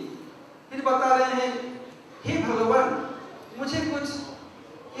नहीं। फिर बता रहे हैं, हे भगवान, मुझे कुछ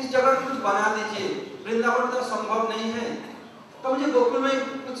इस जगह कुछ बना दीजिए। वृंदावन तो संभव नहीं है, तो मुझे गोकुल में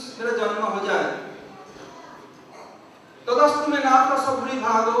कुछ मेरा जन्म हो जाए। तदस्तु में नाम का सबरी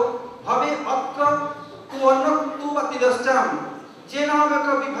भागो भवे अत्र तुअन्नतु अतिदश्चम जेनावक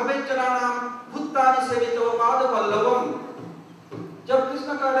विभवे जनानाम भूतानि सेवितो पाद वल्लभम। जब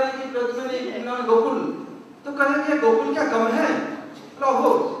कृष्ण कह रहे हैं कि ब्रज में नहीं गोकुल, तो कह रहे हैं गोकुल क्या कम है?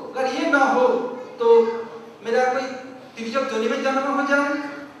 हो, अगर ये ना हो तो मेरा कोई तिर्यक जोनि में जन्म हो जाए,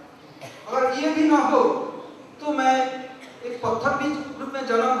 अगर ये भी ना हो तो मैं एक पत्थर भी रूप में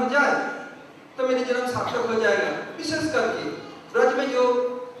जन्म हो जाए तो मेरी जन्म सार्थक हो जाएगा। विशेष करके ब्रज में जो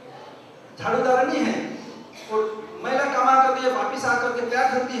झाड़ूदारनी है, वो महिला कमा करके वापिस आकर के पैर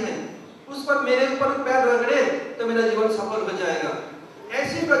धरती है, उस पर मेरे ऊपर पैर रगड़े तो मेरा जीवन सफल हो जाएगा।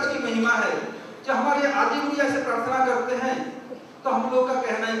 ऐसी ब्रज की महिमा है। जब हमारे आदि गुरु ऐसे प्रार्थना करते हैं तो हम लोग का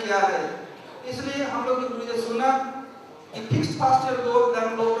कहना ही क्या है। इसलिए हम लोग गुरु जी सुना कि fixed fast your goal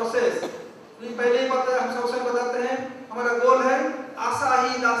then low process. पहले ही बताया, हम सबसे बताते हैं हमारा गोल है आशा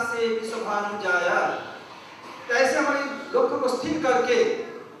ही दास से विश्वभानु जाया। तो ऐसे हमारे लक्ष्य को स्थिर करके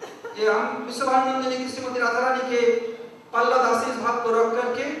ये हम विश्वभानुनंदिनी की श्रीमती राधा रानी के पल्ला दासी इस भाव को रख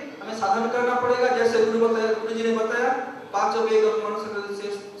करके हमें साधन करना पड़ेगा। जैसे गुरु जी ने बताया, 5 वेग मनुष्य से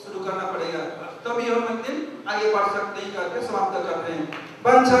शुरू करना पड़ेगा, तभी हम एक दिन आगे बढ़ सकते हैं। करके समाप्त कर रहे हैं।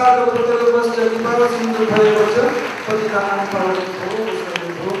 पंचा लोकतरवश्च विभाव सिंधु भयवच पतितानां पावनेभ्यो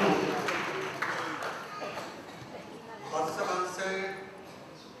वैष्णवेभ्यो नमः। वर्षमान से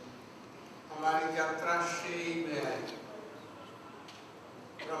हमारी यात्रा श्री में है।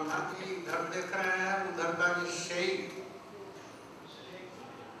 ब्रह्मा जी इधर देख रहे हैं, उधर का जी शई,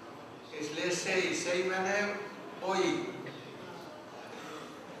 इसलिए शई मैंने कोई।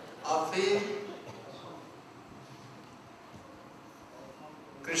 और फिर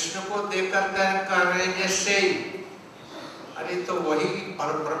कृष्ण को देखकर कह रहे हैं शई, अरे तो वही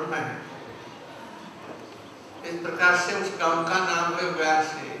परब्रह्म है। इस प्रकार से उस गांव का नाम है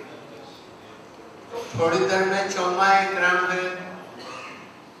व्यास। थोड़ी देर में 4वां ग्राम है।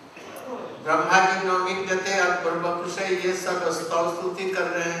 ब्रह्मा जी नौमिक देते और प्रभु से ये सब स्तुति कर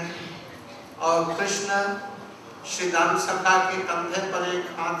रहे हैं। और कृष्ण श्री दाम सखा के कंधे पर एक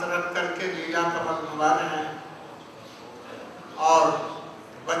हाथ रख करके लीला कमल घुमा रहे हैं। और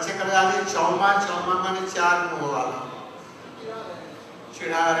बच्चे कर रहे चौमा माने 4 मुंह वाला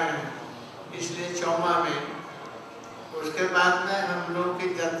चिढ़ा रहे हैं, इसलिए चौमा में। उसके बाद में हम लोग की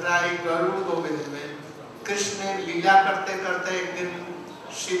यात्रा एक गरुड़ गोविंद में कृष्ण ने लीला करते करते एक दिन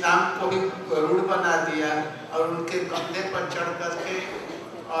श्री राम को ही गरुड़ बना दिया और उनके कंधे पर चढ़ करके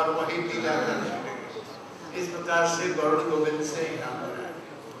और वही लीला करने लगे। इस प्रकार से गरुड़ गोविंद से ही नाम है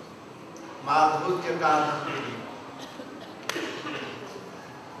माधुर्य का नाम।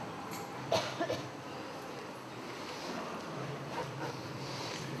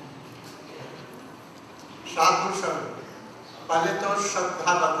 साधु संग पहले तो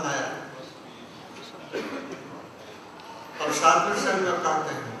श्रद्धा बतलाया और साधु संग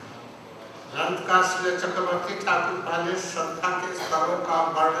कहते हैं। ग्रंथ का श्री चक्रवर्ती ठाकुर पहले श्रद्धा के स्तरों का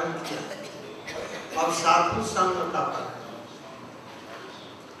वर्णन किया और साधु संग का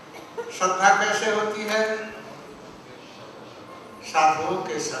श्रद्धा कैसे होती है? साधुओं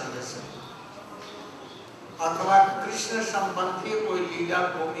के संग से, अथवा कृष्ण संबंधी कोई लीला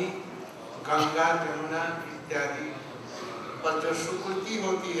भूमि, गंगा, यमुना इत्यादि पर जो सुकृति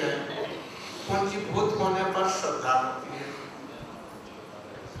होती है, पूंजीभूत होने पर श्रद्धा होती है,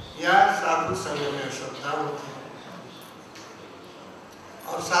 या साधु संग में श्रद्धा होती है।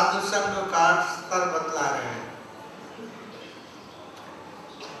 और साधु संग का स्तर बतला रहे हैं।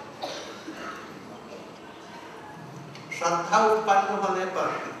 श्रद्धा उत्पन्न होने पर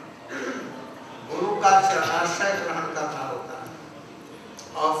गुरु का चरणाश्रय ग्रहण करना होता है,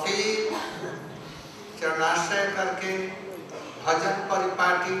 और फिर चरणाश्रय करके भजन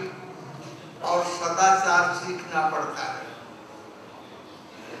परिपाटी और सदाचार सीखना पड़ता है।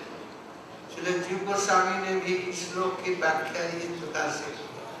 इसलिए जीव गोस्वामी ने भी इस श्लोक की व्याख्या इस प्रकार से की।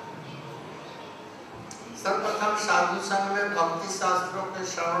 सर्वप्रथम साधु संग में भक्ति शास्त्रों के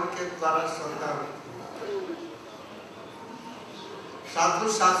श्रवण के द्वारा श्रद्धा होती है। साधु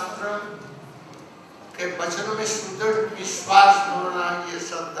शास्त्र के वचनों में सुदृढ़ विश्वास होना, ये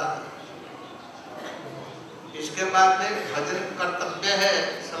श्रद्धा है। इसके बाद में भजन कर्तव्य है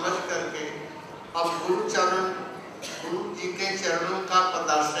समझ करके अब गुरु जी के चरणों का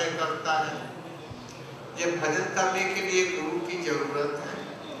पदाश्रय करता है। ये भजन करने के लिए गुरु की जरूरत है।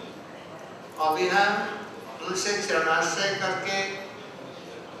 अब यहाँ उनसे चरणाश्रय करके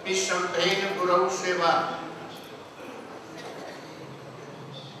विषमभेन गुरु सेवा,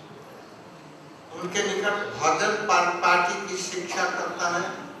 उनके निकट भजन पाठी की शिक्षा करता है।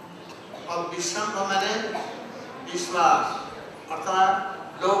 और विषम मैंने विश्वास अर्थात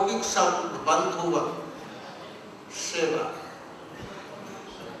लौकिक शब्द बंधुवत सेवा।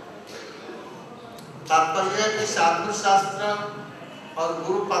 तात्पर्य है कि साधु शास्त्र और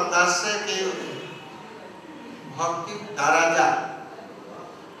गुरु पदाश्रय के भक्ति धाराजा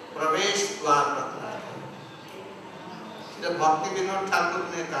प्रवेश द्वार बतलाया। भक्ति विनोद ठाकुर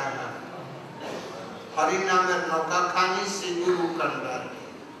ने कहा, हरि नाम नौका खानी से गुरु कंडा।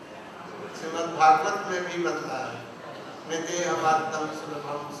 श्रीमद् भागवत में भी बताया, मैं देहमात्म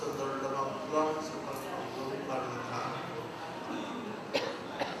सुलभम सुदुर्लभम त्वं सुखम गुरुपरम था।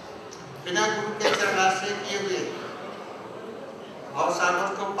 बिना गुरु के चरणाश्रय किए हुए भवसागर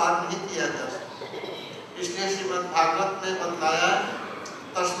को पार नहीं किया जा सकता। इसलिए श्रीमद् भागवत में बताया,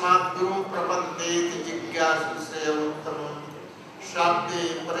 तस्मात् गुरु प्रपद्येत जिज्ञासु से उत्तमम् शाब्दे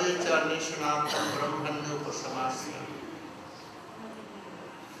परे च निष्णातं ब्रह्मण्योपसमास्य।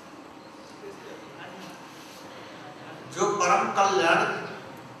 जो परम कल्याण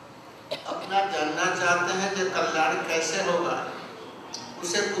अपना जानना चाहते हैं, जो कल्याण कैसे होगा,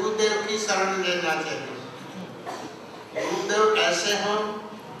 उसे गुरुदेव की शरण लेना चाहिए। गुरुदेव ऐसे हो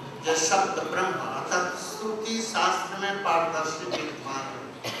जो शब्द ब्रह्म अर्थात श्रुति शास्त्र में पारदर्शी विद्वान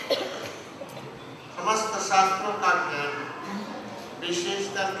है, समस्त शास्त्रों का ज्ञान, विशेष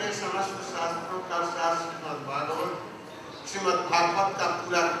करके समस्त शास्त्रों का शास्त्र श्रीमद् भागवत का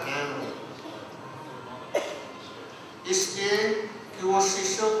पूरा ज्ञान हो, इसलिए कि वो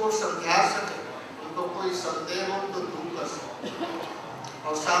शिष्यों को समझा सके, उनको कोई संदेह हो तो दूर कर सके।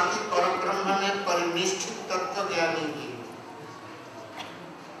 और साथ ही परम ब्रह्म में परिनिष्ठित तत्व ज्ञानी भी,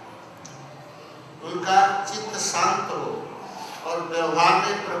 उनका चित्त शांत हो और व्यवहार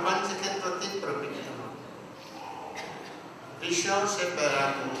में प्रपंच के प्रति प्रवृत्त हो, विषयों से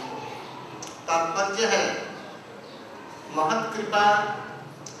वैराग्य हो। तात्पर्य है, महत कृपा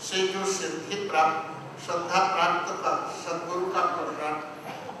से जो सिद्धि प्राप्त, श्रद्धा प्राप्त कर सद्गुरु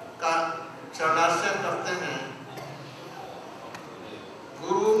का चरणाश्रय करते हैं,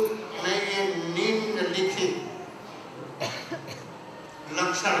 गुरु में ये निम्नलिखित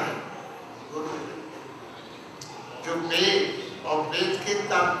लक्षण है। गुरु जो वेद और वेद के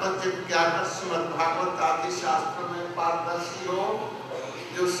तात्पर्य ज्ञान श्रीमद् भागवत आदि शास्त्रों में पारदर्शी हो,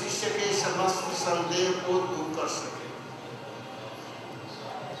 जो शिष्य के समस्त संदेह को दूर कर सके,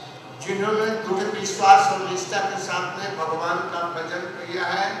 जिन्होंने दृढ़ विश्वास और निष्ठा के साथ में भगवान का भजन किया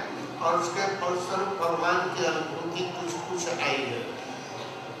है और उसके फलस्वरूप भगवान की अनुभूति कुछ कुछ आई है,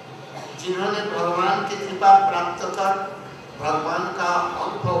 जिन्होंने भगवान की कृपा प्राप्त कर भगवान का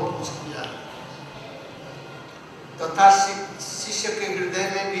अनुभव कुछ किया है, तथा शिष्य के हृदय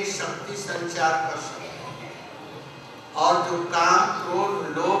में भी शक्ति संचार कर सके, और जो काम क्रोध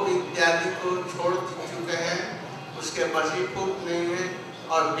लोभ इत्यादि को छोड़ चुके हैं, उसके वशीभूत नहीं है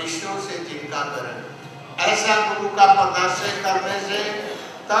और विषयों से जिनका करें, ऐसा गुरु का पदाश्रय करने से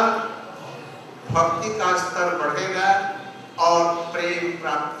तब भक्ति का स्तर बढ़ेगा और प्रेम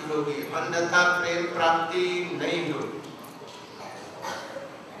प्राप्ति होगी, अन्यथा प्रेम प्राप्ति नहीं होगी।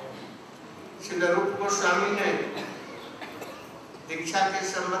 श्री रूप गोस्वामी ने दीक्षा के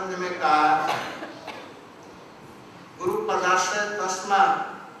संबंध में कहा, गुरु पदाश्रय तस्मा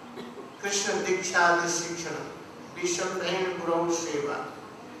कृष्ण दीक्षा शिक्षण विषम गुरु सेवा।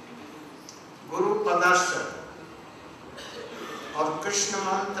 गुरु पदाश्रय और कृष्ण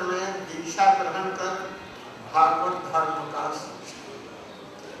मंत्र में दीक्षा ग्रहण कर भागवत धर्म का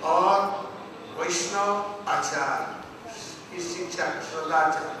शिक्षण और वैष्णव आचार की शिक्षा,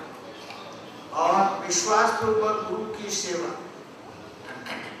 सदाचार और विश्वास पूर्वक गुरु की सेवा,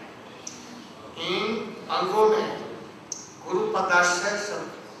 इन अंगों में गुरु पदाश्रय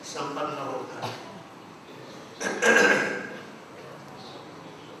संपन्न होता है।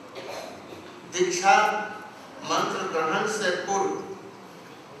 दीक्षा मंत्र ग्रहण से पूर्व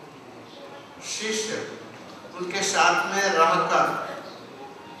शिष्य उनके साथ में रहकर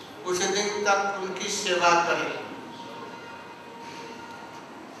कुछ दिन तक उनकी सेवा करे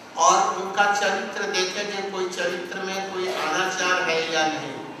और उनका चरित्र देखे कि कोई चरित्र में कोई अनाचार है या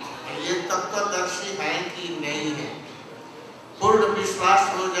नहीं, ये तत्वदर्शी है कि नहीं है। पूर्ण विश्वास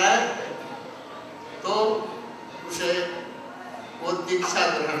हो जाए तो उसे वो दीक्षा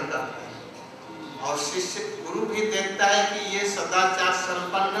ग्रहण करता है और शिष्य गुरु भी देखता है कि ये सदाचार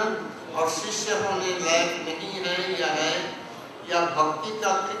संपन्न और शिष्य होने लायक नहीं है या भक्ति का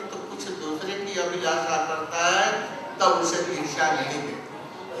अतिरिक्त कुछ दूसरे की अभिलाषा करता है, तब उसे दीक्षा नहीं देता।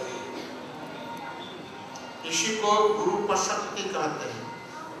 इसी को गुरु पशक्ति कहते हैं।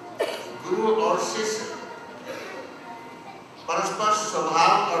 गुरु और शिष्य परस्पर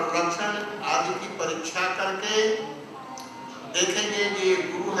स्वभाव और लक्षण आदि की परीक्षा करके देखेंगे कि ये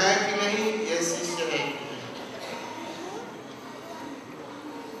गुरु है कि नहीं, ये शिष्य है कि नहीं।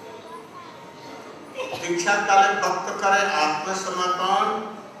 दीक्षा काले भक्त करे आत्मसमर्पण,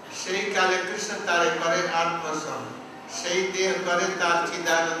 सही काले कृष्ण तारे करे आत्मसमर्पण, सही देह करे तार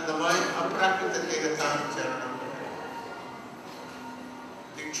चिदानंदमय अप्राकृत देह तार चरण।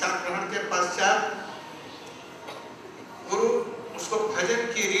 दीक्षा ग्रहण के पश्चात गुरु उसको भजन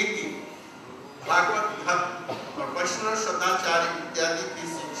की रीति, भागवत धर्म और वैष्णव सदाचार इत्यादि की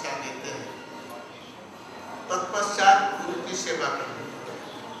शिक्षा देते हैं। तत्पश्चात गुरु की सेवा करते हैं।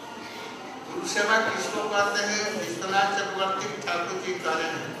 गुरु सेवा किसको कहते हैं? विश्वनाथ चक्रवर्ती ठाकुर जी कह रहे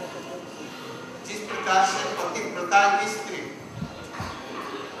हैं, जिस प्रकार से पतिव्रता की स्त्री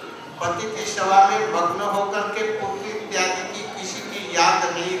पति की सेवा में मग्न होकर के पुत्री इत्यादि की किसी की याद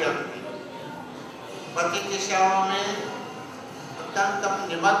नहीं रखती, पति की सेवा में अत्यंत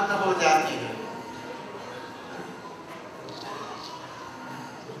निमग्न हो जाती है,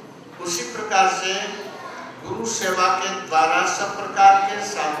 उसी प्रकार से गुरु सेवा के द्वारा सब प्रकार के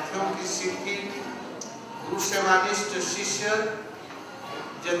साथियों की सिद्धि। गुरु सेवानिष्ठ शिष्य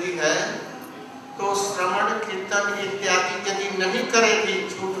यदि है तो श्रवण कीर्तन इत्यादि यदि नहीं करेगी,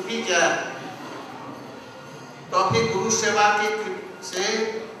 छूट भी जाए, तो भी गुरु सेवा की से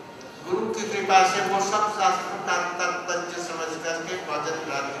गुरु की कृपा से वो सब शास्त्रों का तात्पर्य समझ करके भजन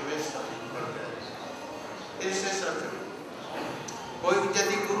राज्य में शामिल कर जाए। इससे सच कोई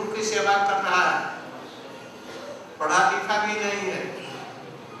यदि गुरु की सेवा कर रहा है, पढ़ा लिखा भी नहीं है,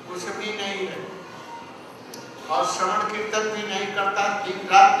 कुछ भी नहीं है और श्रवण कीर्तन भी नहीं करता, दिन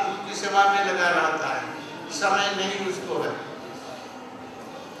रात गुरु की सेवा में लगा रहता है, समय नहीं उसको है,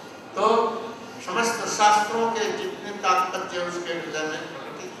 तो समस्त शास्त्रों के जितने तात्पर्य उसके हृदय में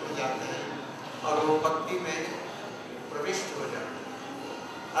प्रकटित हो जाते हैं और वो भक्ति में प्रविष्ट हो जाते हैं।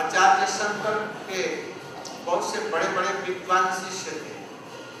 आचार्य शंकर के बहुत से बड़े बड़े विद्वान शिष्य थे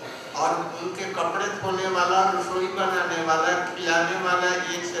और उनके कपड़े धोने वाला, रसोई बनाने वाला, खिलाने वाला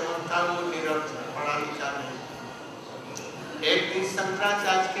एक सेवक था, वो निरक्षर, पढ़ा लिखा नहीं। एक दिन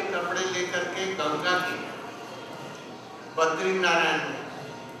शंकराचार्य के कपड़े लेकर के गंगा के बद्री नारायण में,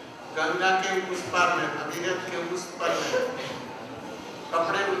 गंगा के उस पार में, भगीरथ के उस पार में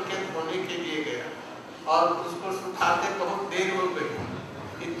कपड़े उनके धोने के लिए गया और उसको सुखाते बहुत देर हो गई।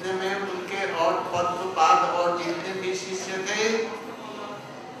 इतने में उनके और पद्मपाद और जितने भी शिष्य थे,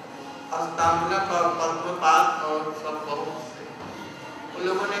 हस्तामलक और पद्मपाद और सब बहुत से, उन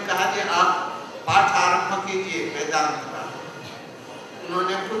लोगों ने कहा कि आप पाठ आरंभ कीजिए वेदांत का।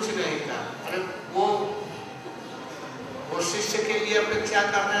 उन्होंने कुछ नहीं कहा। अरे वो शिष्य के लिए अपेक्षा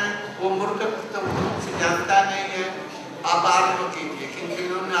कर रहे हैं, वो मूर्ख तो कुछ जानता नहीं है, आप आरंभ कीजिए। किंतु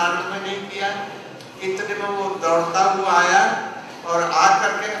उन्होंने आरंभ नहीं किया। इतने में वो दौड़ता हुआ आया और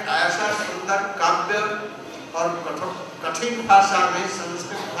आकर के ऐसा सुंदर काव्य और कठिन भाषा में,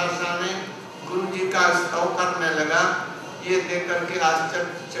 संस्कृत भाषा में गुरु जी का स्तव करने लगा। ये देख करके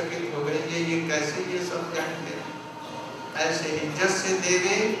आश्चर्यचकित हो गए, ये कैसे ये सब जानते। ऐसे ही जस्य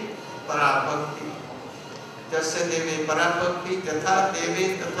देवे पराभक्ति, जस्य देवे पराभक्ति तथा देवे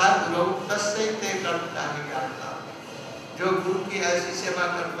तथा गुरु तस्य ते कर्ता ही करता। जो गुरु की ऐसी सेवा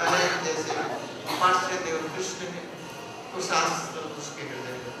करता है जैसे अपास्य देव कृष्ण ने, तो शास्त्र उसके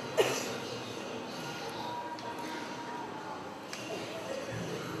हृदय में।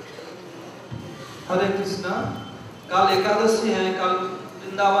 हरे कृष्णा। कल एकादशी है, कल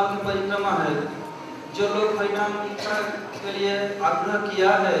वृंदावन की परिक्रमा है। जो लोग हरिनाम दीक्षा के लिए आग्रह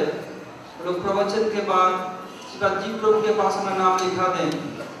किया है, लोग प्रवचन के बाद जी प्रभु के पास अपना नाम लिखा दें।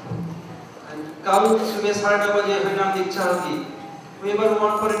 कल सुबह 9:30 बजे हरिनाम दीक्षा होगी। Whoever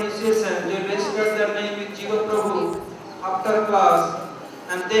want for initiation, they register their name with Jiva Prabhu after class,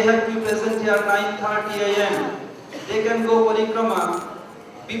 and they have to be present here 9:30 AM. They can go parikrama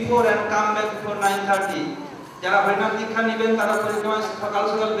before and come back before 9:30. যারা হরিনাম দীক্ষা নেবেন তারা পরিক্রমা সকাল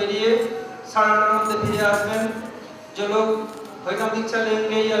সকাল বেরিয়ে 8:30 মধ্যে ফিরে আসবেন। जो लोग हरिनाम दीक्षा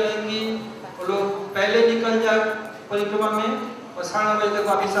लेंगे या लेंगी वो लोग पहले निकल जाए परिक्रमा में और 9:30 बजे तक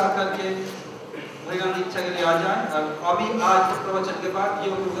वापस आकर के हरिनाम दीक्षा के लिए आ जाएं। और अभी आज प्रवचन के बाद ये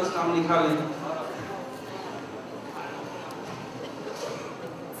उनका नाम लिखा लें।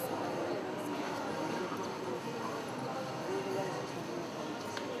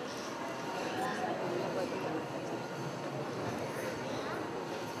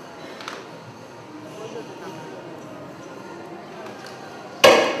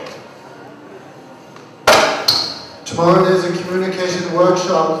 Tomorrow there's a communication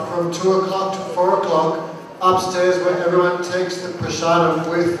workshop from 2 o'clock to 4 o'clock upstairs where everyone takes the prasadam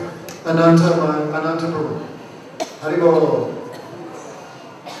with Ananta Prabhu. Hari Bol.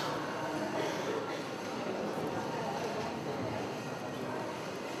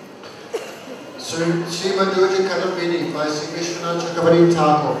 Sri Madhurya Kadambini by Sri Vishwanath Chakravarti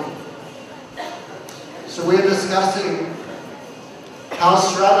Thakur. So we are discussing how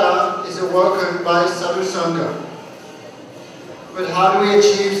Shraddha is awoken by Sadhu Sangha. But how do we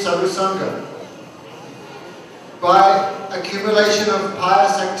achieve Sadhu Sangha? By accumulation of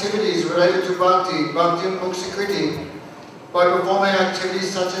pious activities related to Bhakti, Bhakti and Muksakriti, by performing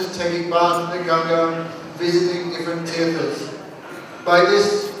activities such as taking bath in the Ganga, visiting different tirthas. By this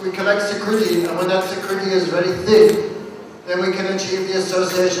we collect Sakriti, and when that Sakriti is very thick, then we can achieve the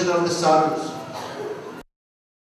association of the sadhus.